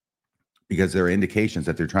 because there are indications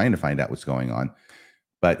that they're trying to find out what's going on,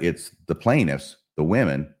 but it's the plaintiffs, the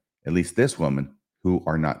women, at least this woman, who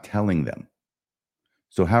are not telling them.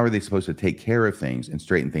 So how are they supposed to take care of things and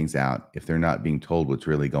straighten things out if they're not being told what's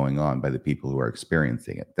really going on by the people who are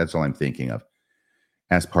experiencing it? That's all I'm thinking of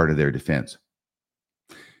as part of their defense.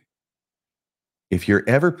 If you're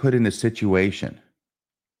ever put in a situation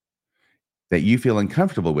that you feel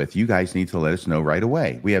uncomfortable with, you guys need to let us know right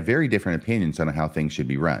away. We have very different opinions on how things should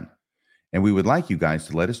be run. And we would like you guys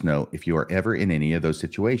to let us know if you are ever in any of those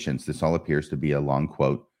situations. This all appears to be a long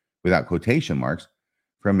quote without quotation marks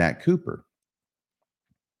from Matt Cooper.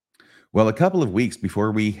 Well, a couple of weeks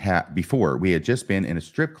before we had just been in a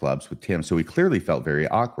strip clubs with Tim, so we clearly felt very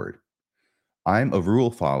awkward. I'm a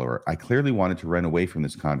rule follower. I clearly wanted to run away from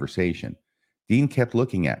this conversation. Dean kept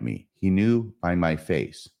looking at me. He knew by my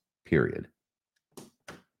face, period.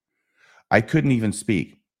 I couldn't even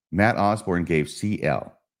speak. Matt Osborne gave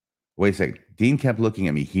CL. Wait a second. Dean kept looking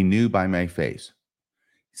at me. He knew by my face.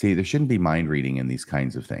 See, there shouldn't be mind reading in these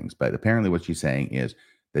kinds of things, but apparently what she's saying is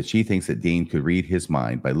that she thinks that Dean could read his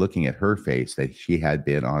mind by looking at her face that she had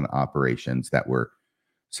been on operations that were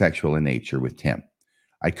sexual in nature with Tim.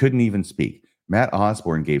 I couldn't even speak. Matt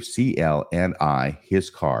Osborne gave CL and I his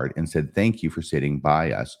card and said, thank you for sitting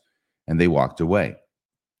by us. And they walked away.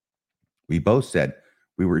 We both said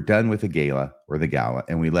we were done with the gala,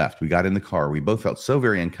 and we left. We got in the car. We both felt so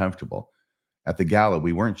very uncomfortable. At the gala,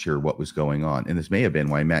 we weren't sure what was going on. And this may have been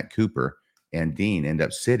why Matt Cooper and Dean end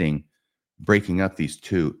up breaking up these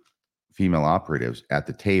two female operatives at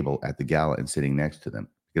the table at the gala and sitting next to them,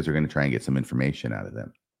 because they're going to try and get some information out of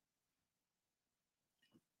them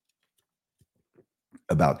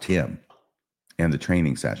about Tim and the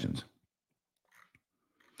training sessions.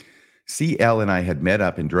 CL and I had met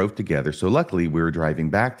up and drove together, so luckily we were driving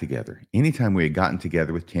back together. Anytime we had gotten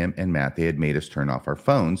together with Tim and Matt, they had made us turn off our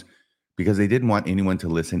phones because they didn't want anyone to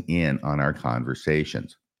listen in on our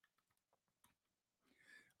conversations.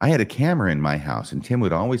 I had a camera in my house, and Tim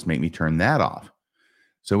would always make me turn that off.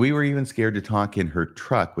 So we were even scared to talk in her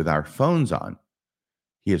truck with our phones on.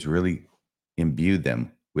 He has really imbued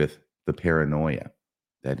them with the paranoia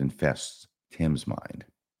that infests Tim's mind,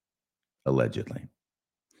 allegedly.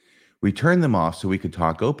 We turned them off so we could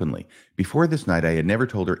talk openly. Before this night, I had never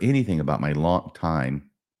told her anything about my long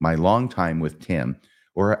time with Tim,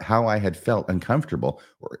 or how I had felt uncomfortable,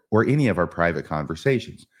 or any of our private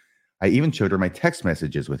conversations. I even showed her my text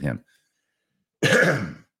messages with him.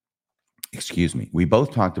 Excuse me. We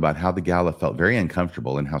both talked about how the gala felt very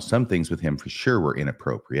uncomfortable and how some things with him for sure were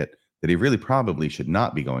inappropriate, that he really probably should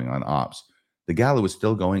not be going on ops. The gala was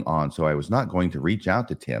still going on, so I was not going to reach out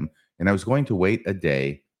to Tim, and I was going to wait a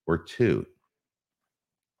day or two.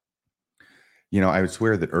 You know, I would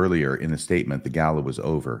swear that earlier in the statement, the gala was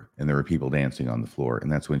over and there were people dancing on the floor,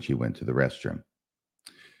 and that's when she went to the restroom.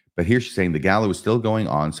 But here she's saying the gala was still going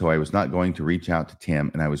on, so I was not going to reach out to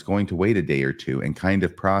Tim, and I was going to wait a day or two and kind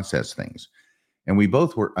of process things. And we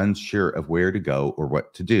both were unsure of where to go or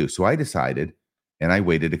what to do. So I decided, and I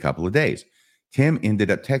waited a couple of days. Tim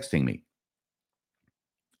ended up texting me.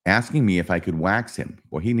 asking me if I could wax him.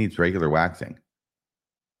 Well, he needs regular waxing.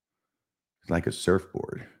 It's like a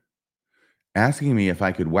surfboard. Asking me if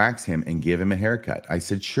I could wax him and give him a haircut. I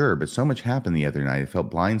said, sure, but so much happened the other night. I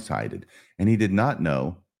felt blindsided, and he did not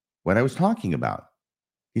know what I was talking about.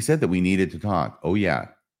 He said that we needed to talk. Oh, yeah,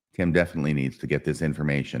 Tim definitely needs to get this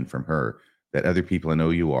information from her, that other people in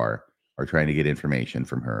OUR are trying to get information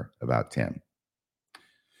from her about Tim.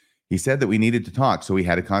 He said that we needed to talk, so we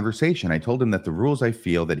had a conversation. I told him that the rules I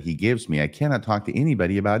feel that he gives me, I cannot talk to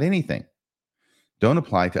anybody about anything, don't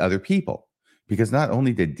apply to other people, because not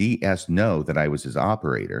only did DS know that I was his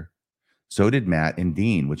operator, so did Matt and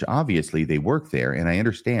Dean, which obviously they work there, and I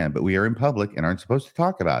understand, but we are in public and aren't supposed to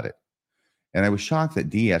talk about it. And I was shocked that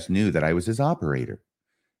DS knew that I was his operator.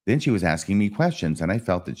 Then she was asking me questions, and I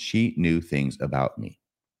felt that she knew things about me.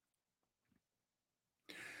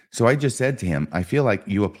 So I just said to him, I feel like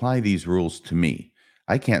you apply these rules to me.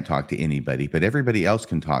 I can't talk to anybody, but everybody else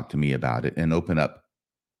can talk to me about it and open up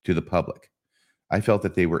to the public. I felt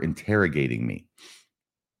that they were interrogating me.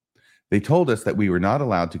 They told us that we were not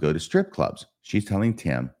allowed to go to strip clubs. She's telling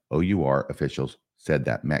Tim, OUR officials said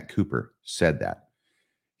that. Matt Cooper said that.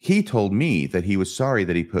 He told me that he was sorry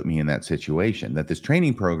that he put me in that situation, that this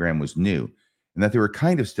training program was new, and that they were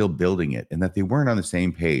kind of still building it, and that they weren't on the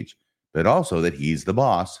same page, but also that he's the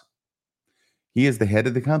boss. He is the head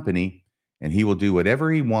of the company, and he will do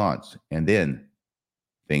whatever he wants. And then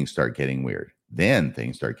things start getting weird.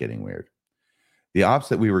 The ops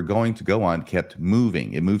that we were going to go on kept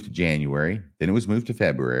moving. It moved to January, then it was moved to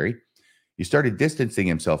February. He started distancing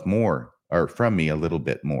himself more, or from me a little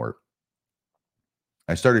bit more.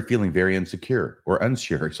 I started feeling very unsure. I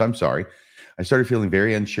started feeling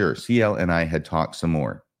very unsure. CL and I had talked some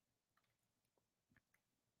more.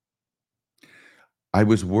 I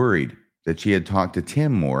was worried that she had talked to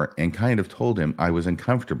Tim more and kind of told him I was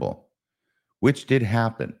uncomfortable, which did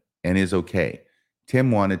happen and is okay.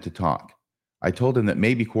 Tim wanted to talk. I told him that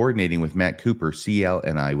maybe coordinating with Matt Cooper, CL,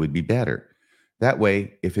 and I would be better. That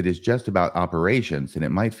way, if it is just about operations, then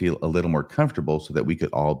it might feel a little more comfortable so that we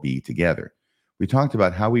could all be together. We talked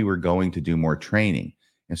about how we were going to do more training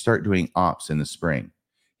and start doing ops in the spring.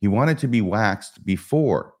 He wanted to be waxed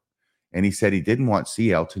before, and he said he didn't want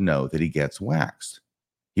CL to know that he gets waxed.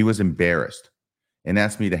 He was embarrassed and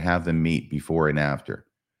asked me to have them meet before and after.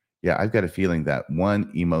 Yeah, I've got a feeling that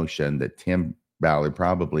one emotion that Tim Ballard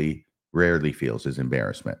probably rarely feels is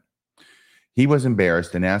embarrassment. He was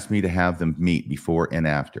embarrassed and asked me to have them meet before and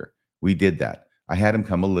after. We did that. I had him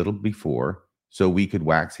come a little before so we could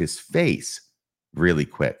wax his face really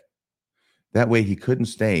quick. That way he couldn't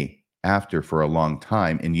stay after for a long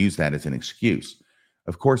time and use that as an excuse.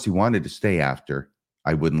 Of course, he wanted to stay after.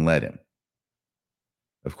 I wouldn't let him.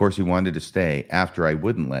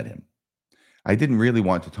 I didn't really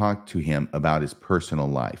want to talk to him about his personal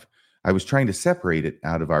life. I was trying to separate it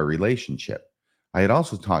out of our relationship. I had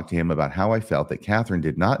also talked to him about how I felt that Catherine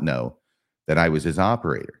did not know that I was his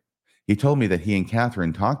operator. He told me that he and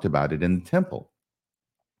Catherine talked about it in the temple,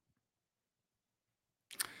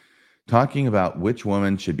 talking about which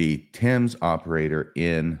woman should be Tim's operator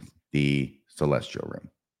in the celestial room.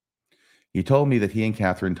 He told me that he and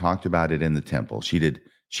Catherine talked about it in the temple. She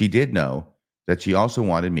did know that she also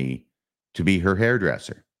wanted me to be her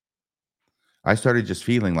hairdresser. I started just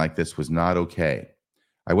feeling like this was not okay.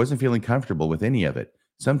 I wasn't feeling comfortable with any of it.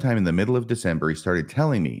 Sometime in the middle of December, he started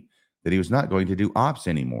telling me that he was not going to do ops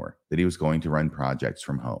anymore, that he was going to run projects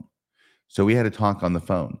from home. So we had a talk on the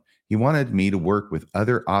phone. He wanted me to work with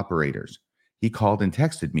other operators. He called and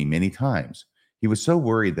texted me many times. He was so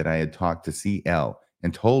worried that I had talked to CL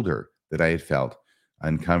and told her that I had felt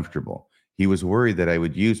uncomfortable. He was worried that I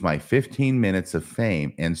would use my 15 minutes of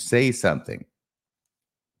fame and say something.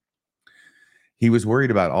 He was worried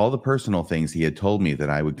about all the personal things he had told me that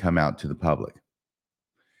I would come out to the public.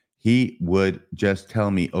 He would just tell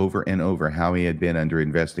me over and over how he had been under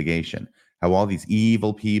investigation, how all these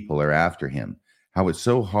evil people are after him, how it's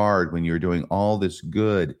so hard when you're doing all this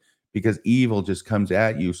good because evil just comes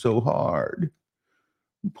at you so hard.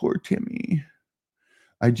 Poor Timmy.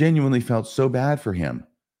 I genuinely felt so bad for him.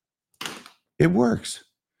 It works.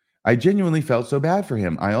 I genuinely felt so bad for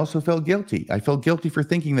him. I also felt guilty. I felt guilty for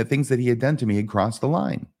thinking that things that he had done to me had crossed the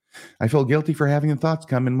line. I felt guilty for having the thoughts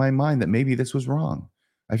come in my mind that maybe this was wrong.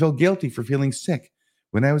 I felt guilty for feeling sick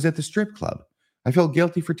when I was at the strip club. I felt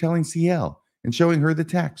guilty for telling CL and showing her the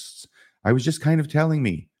texts. I was just kind of telling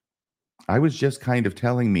me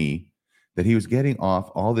that he was getting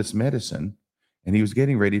off all this medicine and he was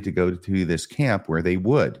getting ready to go to this camp where they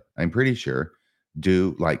would, I'm pretty sure,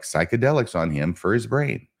 do like psychedelics on him for his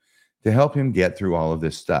brain to help him get through all of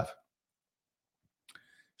this stuff.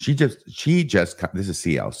 This is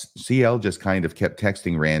CL. CL just kind of kept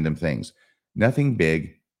texting random things. Nothing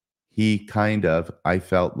big. I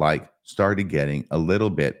felt like, started getting a little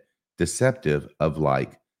bit deceptive of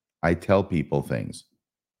like, I tell people things.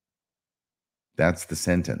 That's the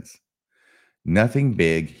sentence. Nothing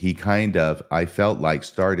big. I felt like,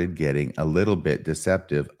 started getting a little bit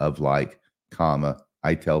deceptive of like, comma,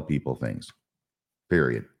 I tell people things.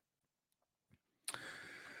 Period.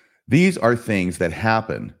 These are things that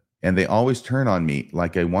happen, and they always turn on me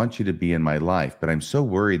like I want you to be in my life, but I'm so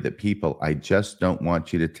worried that I just don't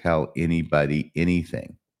want you to tell anybody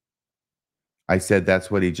anything. I said that's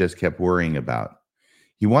what he just kept worrying about.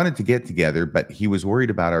 He wanted to get together, but he was worried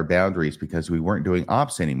about our boundaries because we weren't doing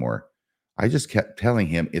ops anymore. I just kept telling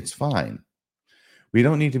him it's fine. We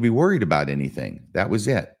don't need to be worried about anything. That was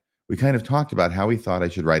it. We kind of talked about how he thought I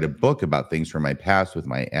should write a book about things from my past with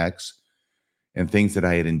my ex and things that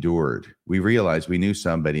I had endured. We realized we knew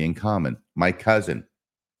somebody in common, my cousin.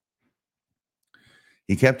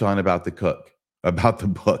 He kept on about the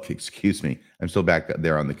book, excuse me. I'm still back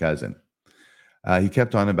there on the cousin. He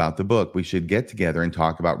kept on about the book. We should get together and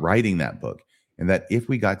talk about writing that book, and that if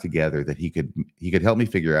we got together, that he could help me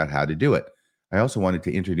figure out how to do it. I also wanted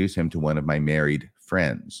to introduce him to one of my married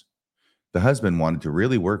friends. The husband wanted to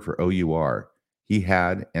really work for OUR. He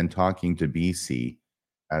had, and talking to BC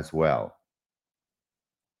as well.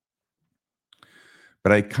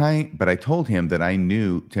 But I told him that I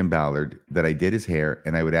knew Tim Ballard, that I did his hair,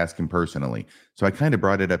 and I would ask him personally. So I kind of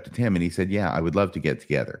brought it up to Tim, and he said, yeah, I would love to get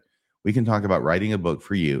together. We can talk about writing a book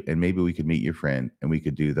for you, and maybe we could meet your friend, and we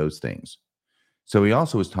could do those things. So he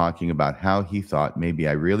also was talking about how he thought maybe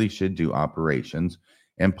I really should do operations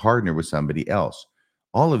and partner with somebody else.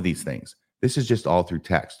 All of these things. This is just all through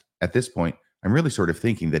text. At this point, I'm really sort of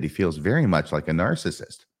thinking that he feels very much like a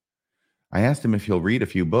narcissist. I asked him if he'll read a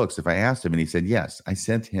few books. If I asked him, and he said yes. I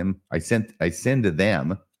send to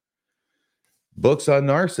them books on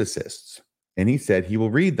narcissists, and he said he will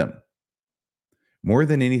read them. More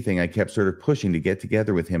than anything, I kept sort of pushing to get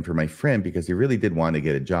together with him for my friend because he really did want to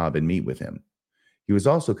get a job and meet with him. He was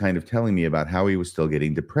also kind of telling me about how he was still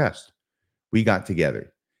getting depressed. We got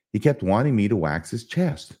together. He kept wanting me to wax his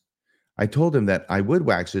chest. I told him that I would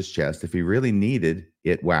wax his chest if he really needed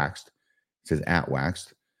it waxed. It says at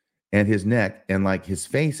waxed. And his neck and like his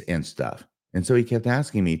face and stuff. And so he kept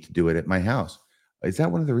asking me to do it at my house. Is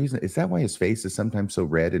that one of the reasons? Is that why his face is sometimes so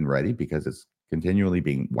red and ruddy? Because it's continually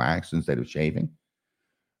being waxed instead of shaving?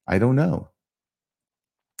 I don't know.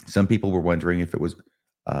 Some people were wondering if it was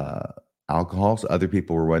alcohol. So other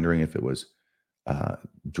people were wondering if it was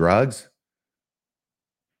drugs,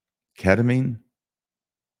 ketamine.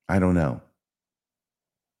 I don't know.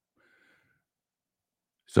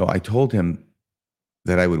 So I told him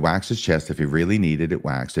that I would wax his chest if he really needed it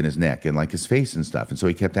waxed, and his neck and like his face and stuff. And so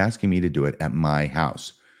he kept asking me to do it at my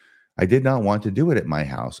house. I did not want to do it at my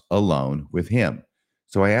house alone with him.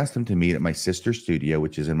 So I asked him to meet at my sister's studio,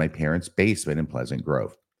 which is in my parents' basement in Pleasant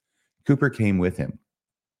Grove. Cooper came with him.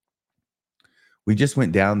 We just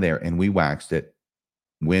went down there and we waxed it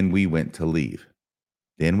when we went to leave.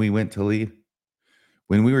 Then we went to leave.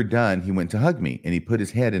 When we were done, he went to hug me and he put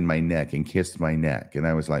his head in my neck and kissed my neck. And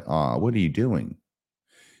I was like, "Aw, what are you doing?"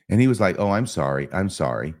 And he was like, "Oh, I'm sorry. I'm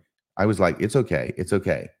sorry." I was like, "It's okay. It's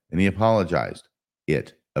okay." And he apologized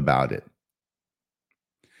about it.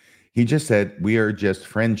 He just said, "We are just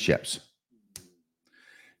friendships."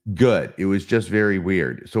 Good. It was just very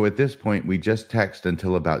weird. So at this point, we just text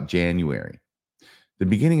until about January, the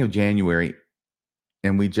beginning of January,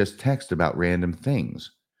 and we just text about random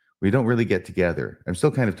things. We don't really get together. I'm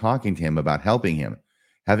still kind of talking to him about helping him,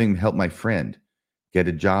 having helped my friend get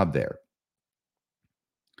a job there.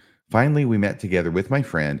 Finally, we met together with my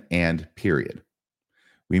friend and period.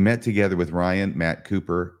 We met together with Ryan, Matt,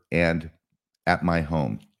 Cooper, and at my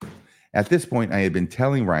home. At this point, I had been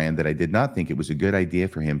telling Ryan that I did not think it was a good idea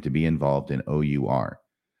for him to be involved in OUR.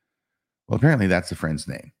 Well, apparently that's the friend's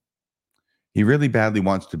name. He really badly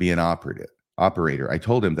wants to be an operator. I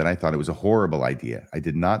told him that I thought it was a horrible idea. I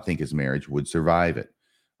did not think his marriage would survive it.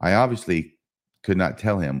 I obviously could not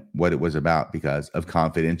tell him what it was about because of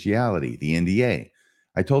confidentiality, the NDA.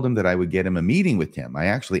 I told him that I would get him a meeting with Tim. I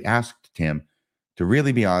actually asked Tim to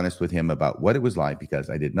really be honest with him about what it was like because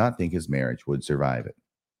I did not think his marriage would survive it.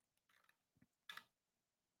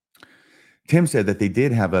 Tim said that they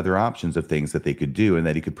did have other options of things that they could do and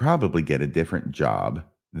that he could probably get a different job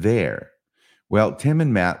there. Well, Tim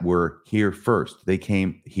and Matt were here first. They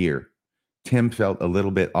came here. Tim felt a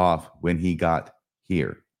little bit off when he got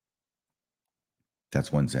here.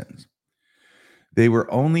 That's one sentence. They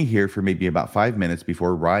were only here for maybe about 5 minutes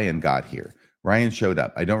before Ryan got here. Ryan showed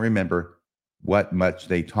up. I don't remember what much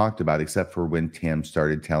they talked about, except for when Tim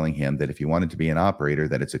started telling him that if he wanted to be an operator,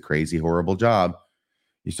 that it's a crazy, horrible job.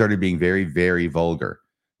 He started being very, very vulgar,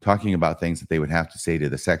 talking about things that they would have to say to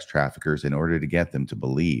the sex traffickers in order to get them to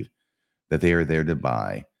believe that they are there to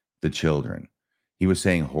buy the children. He was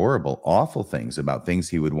saying horrible, awful things about things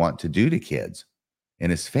he would want to do to kids.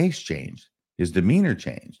 And his face changed. His demeanor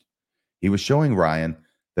changed. He was showing Ryan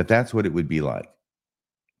that that's what it would be like.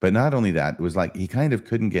 But not only that, it was like he kind of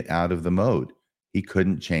couldn't get out of the mode. He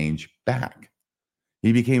couldn't change back.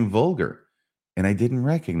 He became vulgar, and I didn't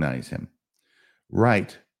recognize him.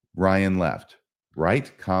 Right, Ryan left.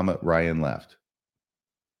 Right, comma, Ryan left.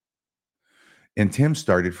 And Tim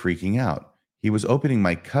started freaking out. He was opening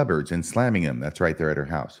my cupboards and slamming them. That's right, they're at her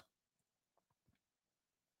house.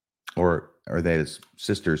 Or that is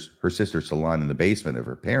her sister's salon in the basement of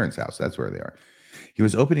her parents' house. That's where they are. He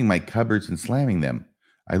was opening my cupboards and slamming them.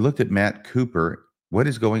 I looked at Matt Cooper, what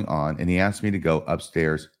is going on? And he asked me to go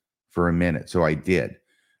upstairs for a minute. So I did.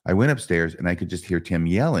 I went upstairs and I could just hear Tim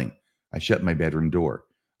yelling. I shut my bedroom door.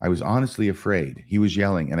 I was honestly afraid. He was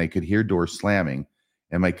yelling and I could hear doors slamming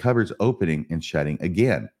and my cupboards opening and shutting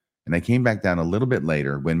again. And I came back down a little bit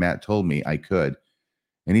later when Matt told me I could.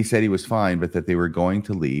 And he said he was fine, but that they were going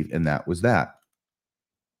to leave. And that was that.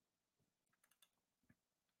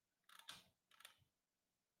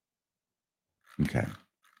 Okay.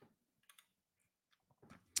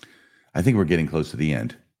 I think we're getting close to the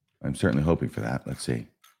end. I'm certainly hoping for that. Let's see.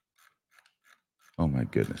 Oh my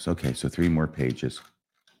goodness. Okay, so 3 more pages.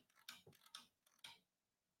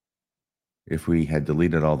 If we had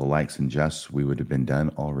deleted all the likes and justs, we would have been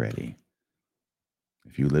done already.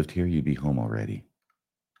 If you lived here, you'd be home already.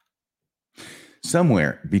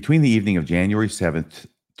 Somewhere between the evening of January 7th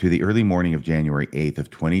to the early morning of January 8th of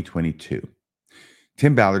 2022,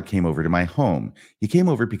 Tim Ballard came over to my home. He came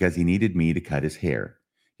over because he needed me to cut his hair.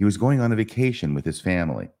 He was going on a vacation with his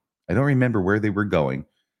family. I don't remember where they were going,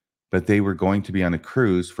 but they were going to be on a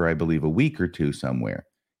cruise for, I believe, a week or 2 somewhere.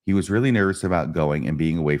 He was really nervous about going and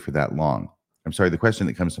being away for that long. I'm sorry, the question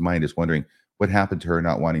that comes to mind is wondering what happened to her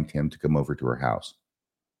not wanting Tim to come over to her house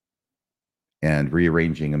and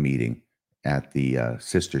rearranging a meeting at the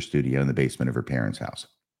sister studio in the basement of her parents' house.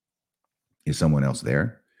 Is someone else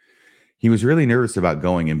there? He was really nervous about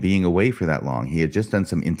going and being away for that long. He had just done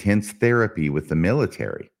some intense therapy with the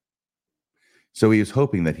military. So he was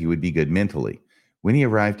hoping that he would be good mentally. When he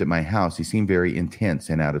arrived at my house, he seemed very intense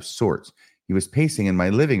and out of sorts. He was pacing in my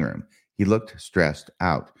living room. He looked stressed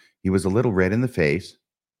out. He was a little red in the face,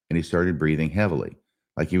 and he started breathing heavily,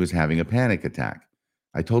 like he was having a panic attack.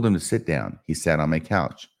 I told him to sit down. He sat on my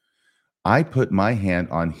couch. I put my hand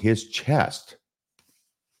on his chest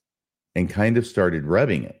and kind of started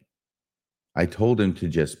rubbing it. I told him to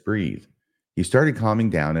just breathe. He started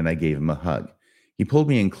calming down, and I gave him a hug. He pulled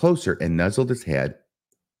me in closer and nuzzled his head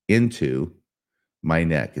into my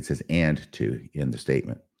neck. It says "and to" in the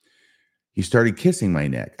statement. He started kissing my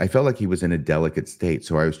neck. I felt like he was in a delicate state,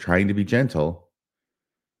 so I was trying to be gentle.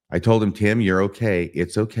 I told him, "Tim, you're okay.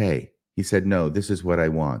 It's okay." He said, "No, this is what I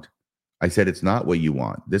want." I said, "It's not what you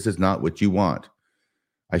want. This is not what you want."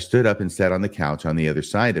 I stood up and sat on the couch on the other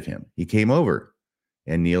side of him. He came over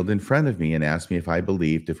and kneeled in front of me and asked me if I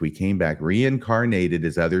believed if we came back reincarnated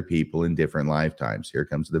as other people in different lifetimes. Here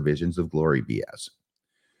comes the visions of glory BS.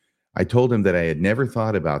 I told him that I had never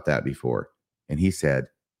thought about that before, and he said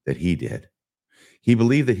that he did. He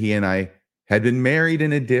believed that he and I had been married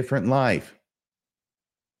in a different life.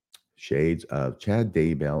 Shades of Chad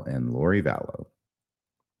Daybell and Lori Vallow,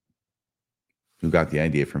 who got the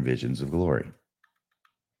idea from Visions of Glory,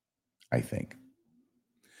 I think.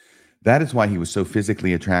 That is why he was so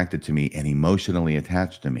physically attracted to me and emotionally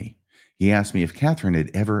attached to me. He asked me if Catherine had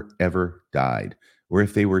ever died, or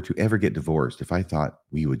if they were to ever get divorced, if I thought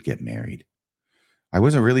we would get married. I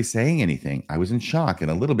wasn't really saying anything. I was in shock and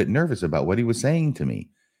a little bit nervous about what he was saying to me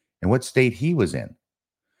and what state he was in.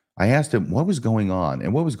 I asked him what was going on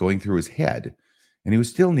and what was going through his head, and he was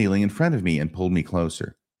still kneeling in front of me and pulled me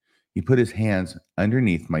closer. He put his hands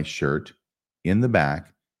underneath my shirt in the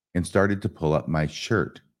back and started to pull up my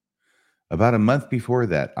shirt. About a month before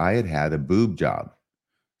that, I had had a boob job.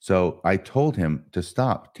 So I told him to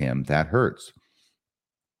stop, "Tim, that hurts."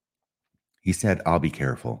 He said, "I'll be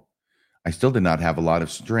careful." I still did not have a lot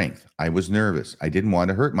of strength. I was nervous. I didn't want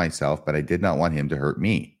to hurt myself, but I did not want him to hurt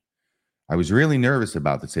me. I was really nervous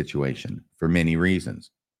about the situation for many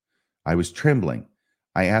reasons. I was trembling.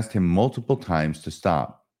 I asked him multiple times to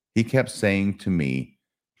stop. He kept saying to me,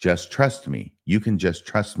 "Just trust me. You can just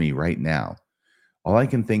trust me right now." All I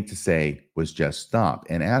can think to say was just stop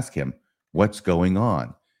and ask him what's going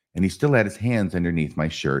on. And he still had his hands underneath my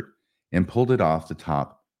shirt and pulled it off the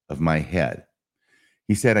top of my head.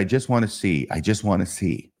 He said, I just want to see. I just want to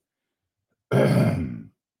see. At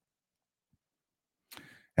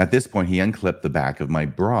this point, he unclipped the back of my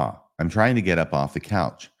bra. I'm trying to get up off the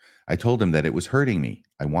couch. I told him that it was hurting me.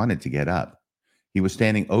 I wanted to get up. He was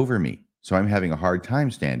standing over me, so I'm having a hard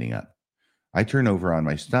time standing up. I turn over on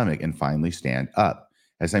my stomach and finally stand up.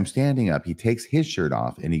 As I'm standing up, he takes his shirt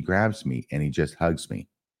off and he grabs me and he just hugs me.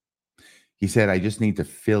 He said, I just need to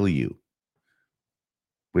feel you,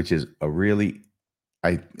 which is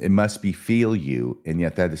it must be feel you. And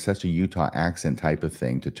yet that is such a Utah accent type of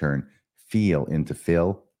thing to turn feel into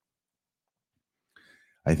fill.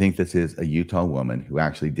 I think this is a Utah woman who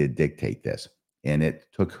actually did dictate this. And it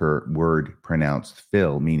took her word pronounced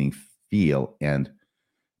fill, meaning feel, and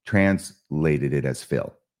translated it as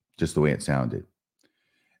fill, just the way it sounded.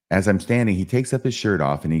 As I'm standing, he takes up his shirt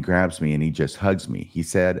off and he grabs me and he just hugs me. He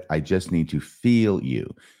said, I just need to feel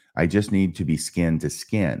you. I just need to be skin to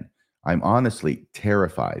skin. I'm honestly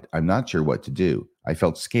terrified. I'm not sure what to do. I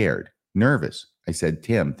felt scared, nervous. I said,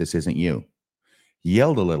 Tim, this isn't you. He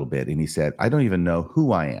yelled a little bit and he said, I don't even know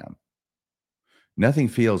who I am. Nothing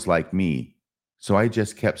feels like me. So I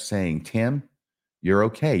just kept saying, Tim, you're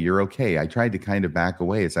okay. You're okay. I tried to kind of back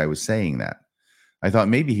away as I was saying that. I thought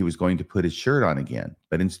maybe he was going to put his shirt on again,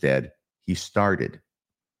 but instead he started.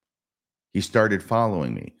 He started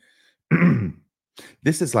following me.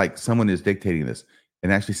 This is like someone is dictating this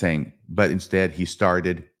and actually saying, but instead he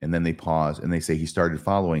started, and then they pause and they say he started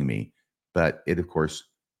following me. But it, of course,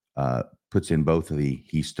 puts in both of the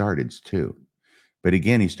he starteds too. But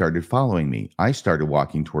again, he started following me. I started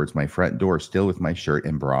walking towards my front door, still with my shirt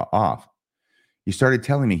and bra off. He started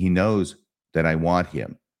telling me he knows that I want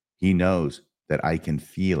him. He knows that I can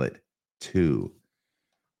feel it too.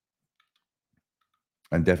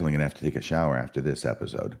 I'm definitely going to have to take a shower after this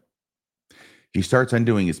episode. He starts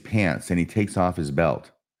undoing his pants and he takes off his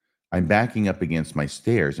belt. I'm backing up against my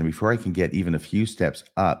stairs, and before I can get even a few steps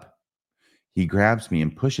up, he grabs me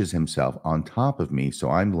and pushes himself on top of me so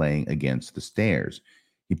I'm laying against the stairs.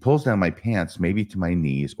 He pulls down my pants, maybe to my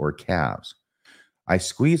knees or calves. I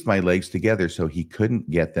squeezed my legs together so he couldn't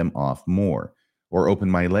get them off more or open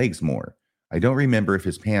my legs more. I don't remember if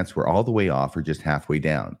his pants were all the way off or just halfway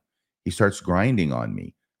down. He starts grinding on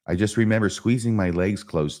me. I just remember squeezing my legs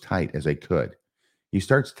closed tight as I could. He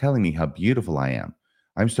starts telling me how beautiful I am.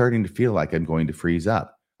 I'm starting to feel like I'm going to freeze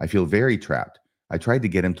up. I feel very trapped. I tried to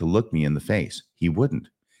get him to look me in the face. He wouldn't.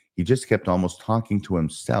 He just kept almost talking to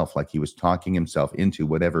himself, like he was talking himself into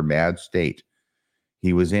whatever mad state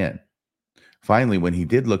he was in. Finally, when he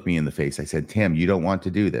did look me in the face, I said, Tim, you don't want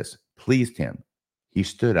to do this. Please, Tim. He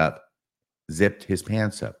stood up, zipped his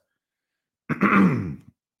pants up.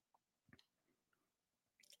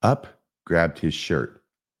 Up, grabbed his shirt,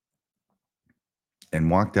 and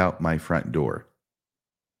walked out my front door.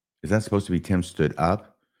 Is that supposed to be Tim stood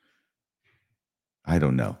up? I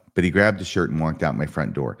don't know. But he grabbed the shirt and walked out my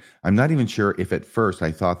front door. I'm not even sure if at first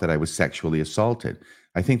I thought that I was sexually assaulted.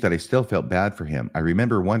 I think that I still felt bad for him. I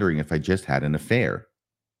remember wondering if I just had an affair.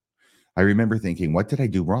 I remember thinking, what did I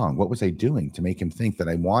do wrong? What was I doing to make him think that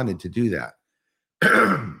I wanted to do that?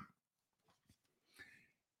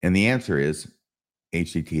 And the answer is,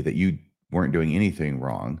 HCT, that you weren't doing anything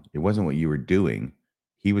wrong. It wasn't what you were doing.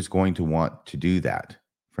 He was going to want to do that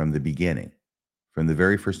from the beginning, from the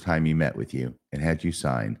very first time he met with you and had you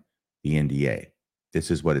sign the NDA.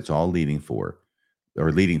 This is what it's all leading toward.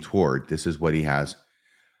 This is what he has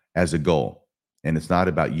as a goal. And it's not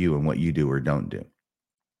about you and what you do or don't do.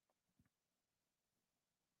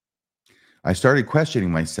 I started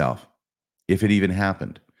questioning myself if it even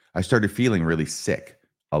happened. I started feeling really sick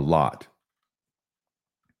a lot.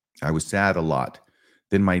 I was sad a lot.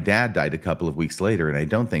 Then my dad died a couple of weeks later, and I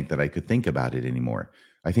don't think that I could think about it anymore.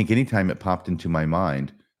 I think anytime it popped into my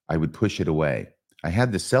mind, I would push it away. I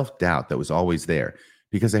had this self-doubt that was always there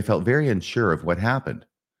because I felt very unsure of what happened.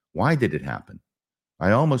 Why did it happen?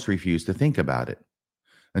 I almost refused to think about it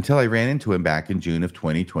until I ran into him back in June of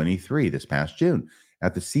 2023, this past June,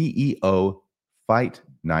 at the CEO Fight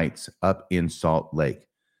Nights up in Salt Lake.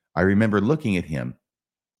 I remember looking at him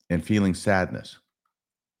and feeling sadness.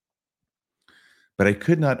 But I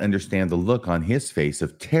could not understand the look on his face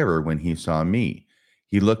of terror when he saw me.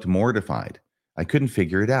 He looked mortified. I couldn't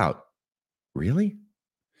figure it out. Really?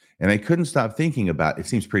 And I couldn't stop thinking about it. It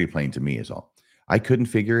seems pretty plain to me is all. I couldn't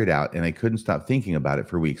figure it out, and I couldn't stop thinking about it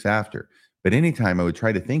for weeks after. But anytime I would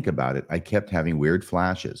try to think about it, I kept having weird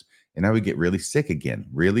flashes, and I would get really sick again,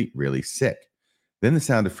 really, really sick. Then the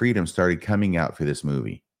sound of freedom started coming out for this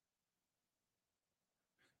movie.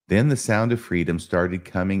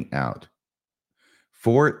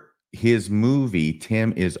 For his movie,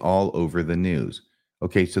 Tim is all over the news.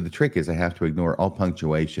 Okay, so the trick is I have to ignore all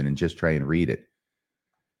punctuation and just try and read it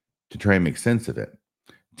to try and make sense of it.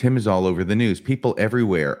 Tim is all over the news. People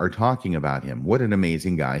everywhere are talking about him. What an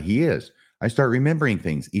amazing guy he is. I start remembering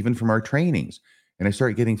things, even from our trainings, and I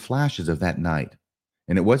start getting flashes of that night.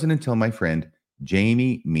 And it wasn't until my friend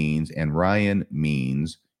Jamie Means and Ryan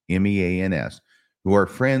Means, Means, who are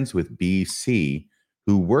friends with BC,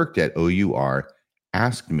 who worked at OUR,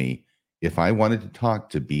 asked me if I wanted to talk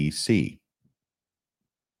to BC.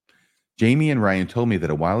 Jamie and Ryan told me that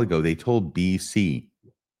a while ago they told BC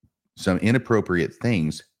some inappropriate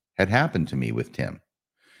things had happened to me with Tim,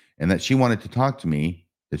 and that she wanted to talk to me,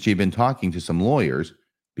 that she'd been talking to some lawyers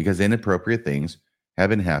because inappropriate things have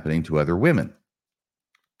been happening to other women.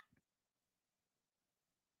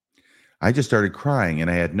 I just started crying and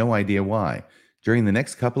I had no idea why. During the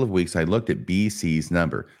next couple of weeks, I looked at BC's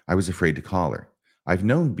number. I was afraid to call her. I've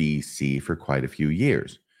known BC for quite a few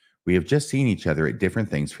years. We have just seen each other at different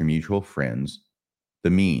things for mutual friends,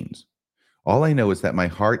 the Means. All I know is that my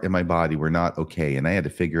heart and my body were not okay, and I had to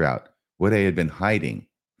figure out what I had been hiding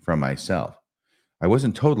from myself. I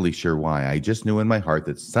wasn't totally sure why. I just knew in my heart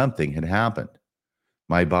that something had happened.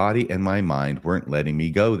 My body and my mind weren't letting me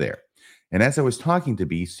go there. And as I was talking to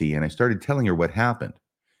BC and I started telling her what happened,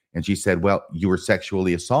 and she said, "Well, you were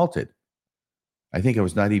sexually assaulted." I think I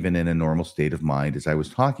was not even in a normal state of mind as I was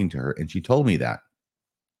talking to her, and she told me that.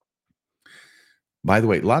 By the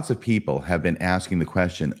way, lots of people have been asking the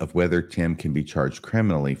question of whether Tim can be charged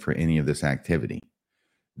criminally for any of this activity.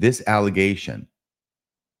 This allegation,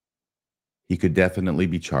 he could definitely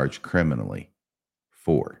be charged criminally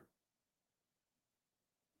for.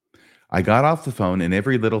 I got off the phone and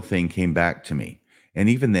every little thing came back to me. And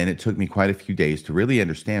even then, it took me quite a few days to really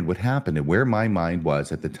understand what happened and where my mind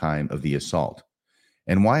was at the time of the assault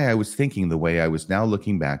and why I was thinking the way I was now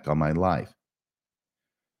looking back on my life.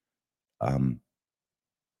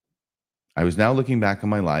 I was now looking back on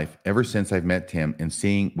my life ever since I've met Tim and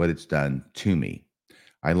seeing what it's done to me.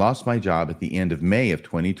 I lost my job at the end of May of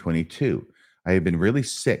 2022. I have been really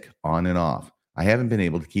sick on and off. I haven't been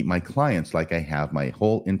able to keep my clients like I have my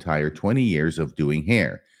whole entire 20 years of doing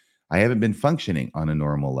hair. I haven't been functioning on a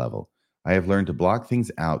normal level. I have learned to block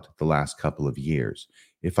things out the last couple of years.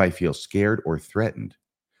 If I feel scared or threatened,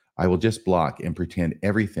 I will just block and pretend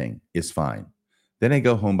everything is fine. Then I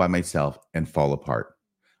go home by myself and fall apart.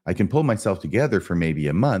 I can pull myself together for maybe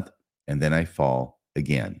a month, and then I fall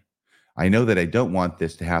again. I know that I don't want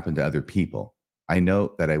this to happen to other people. I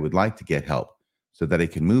know that I would like to get help so that I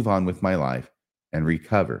can move on with my life and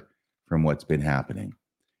recover from what's been happening.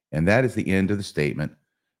 And that is the end of the statement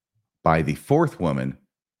by the fourth woman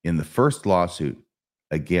in the first lawsuit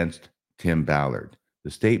against Tim Ballard,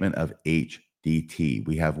 the statement of HDT.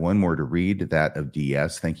 We have one more to read, that of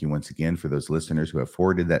DS. Thank you once again for those listeners who have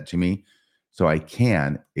forwarded that to me so I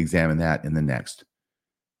can examine that in the next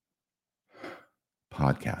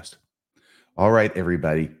podcast. All right,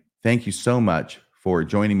 everybody. Thank you so much for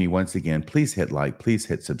joining me once again. Please hit like, please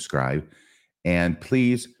hit subscribe, and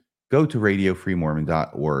please go to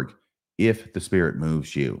radiofreemormon.org if the Spirit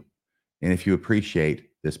moves you. And if you appreciate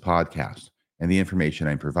this podcast and the information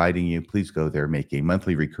I'm providing you, please go there, make a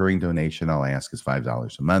monthly recurring donation. All I ask is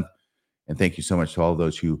 $5 a month. And thank you so much to all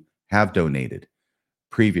those who have donated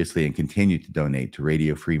previously and continue to donate to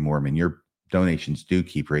Radio Free Mormon. Your donations do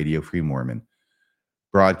keep Radio Free Mormon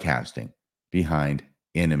broadcasting behind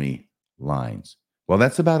enemy lines. Well,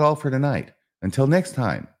 that's about all for tonight. Until next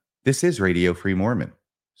time, this is Radio Free Mormon,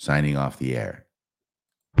 signing off the air.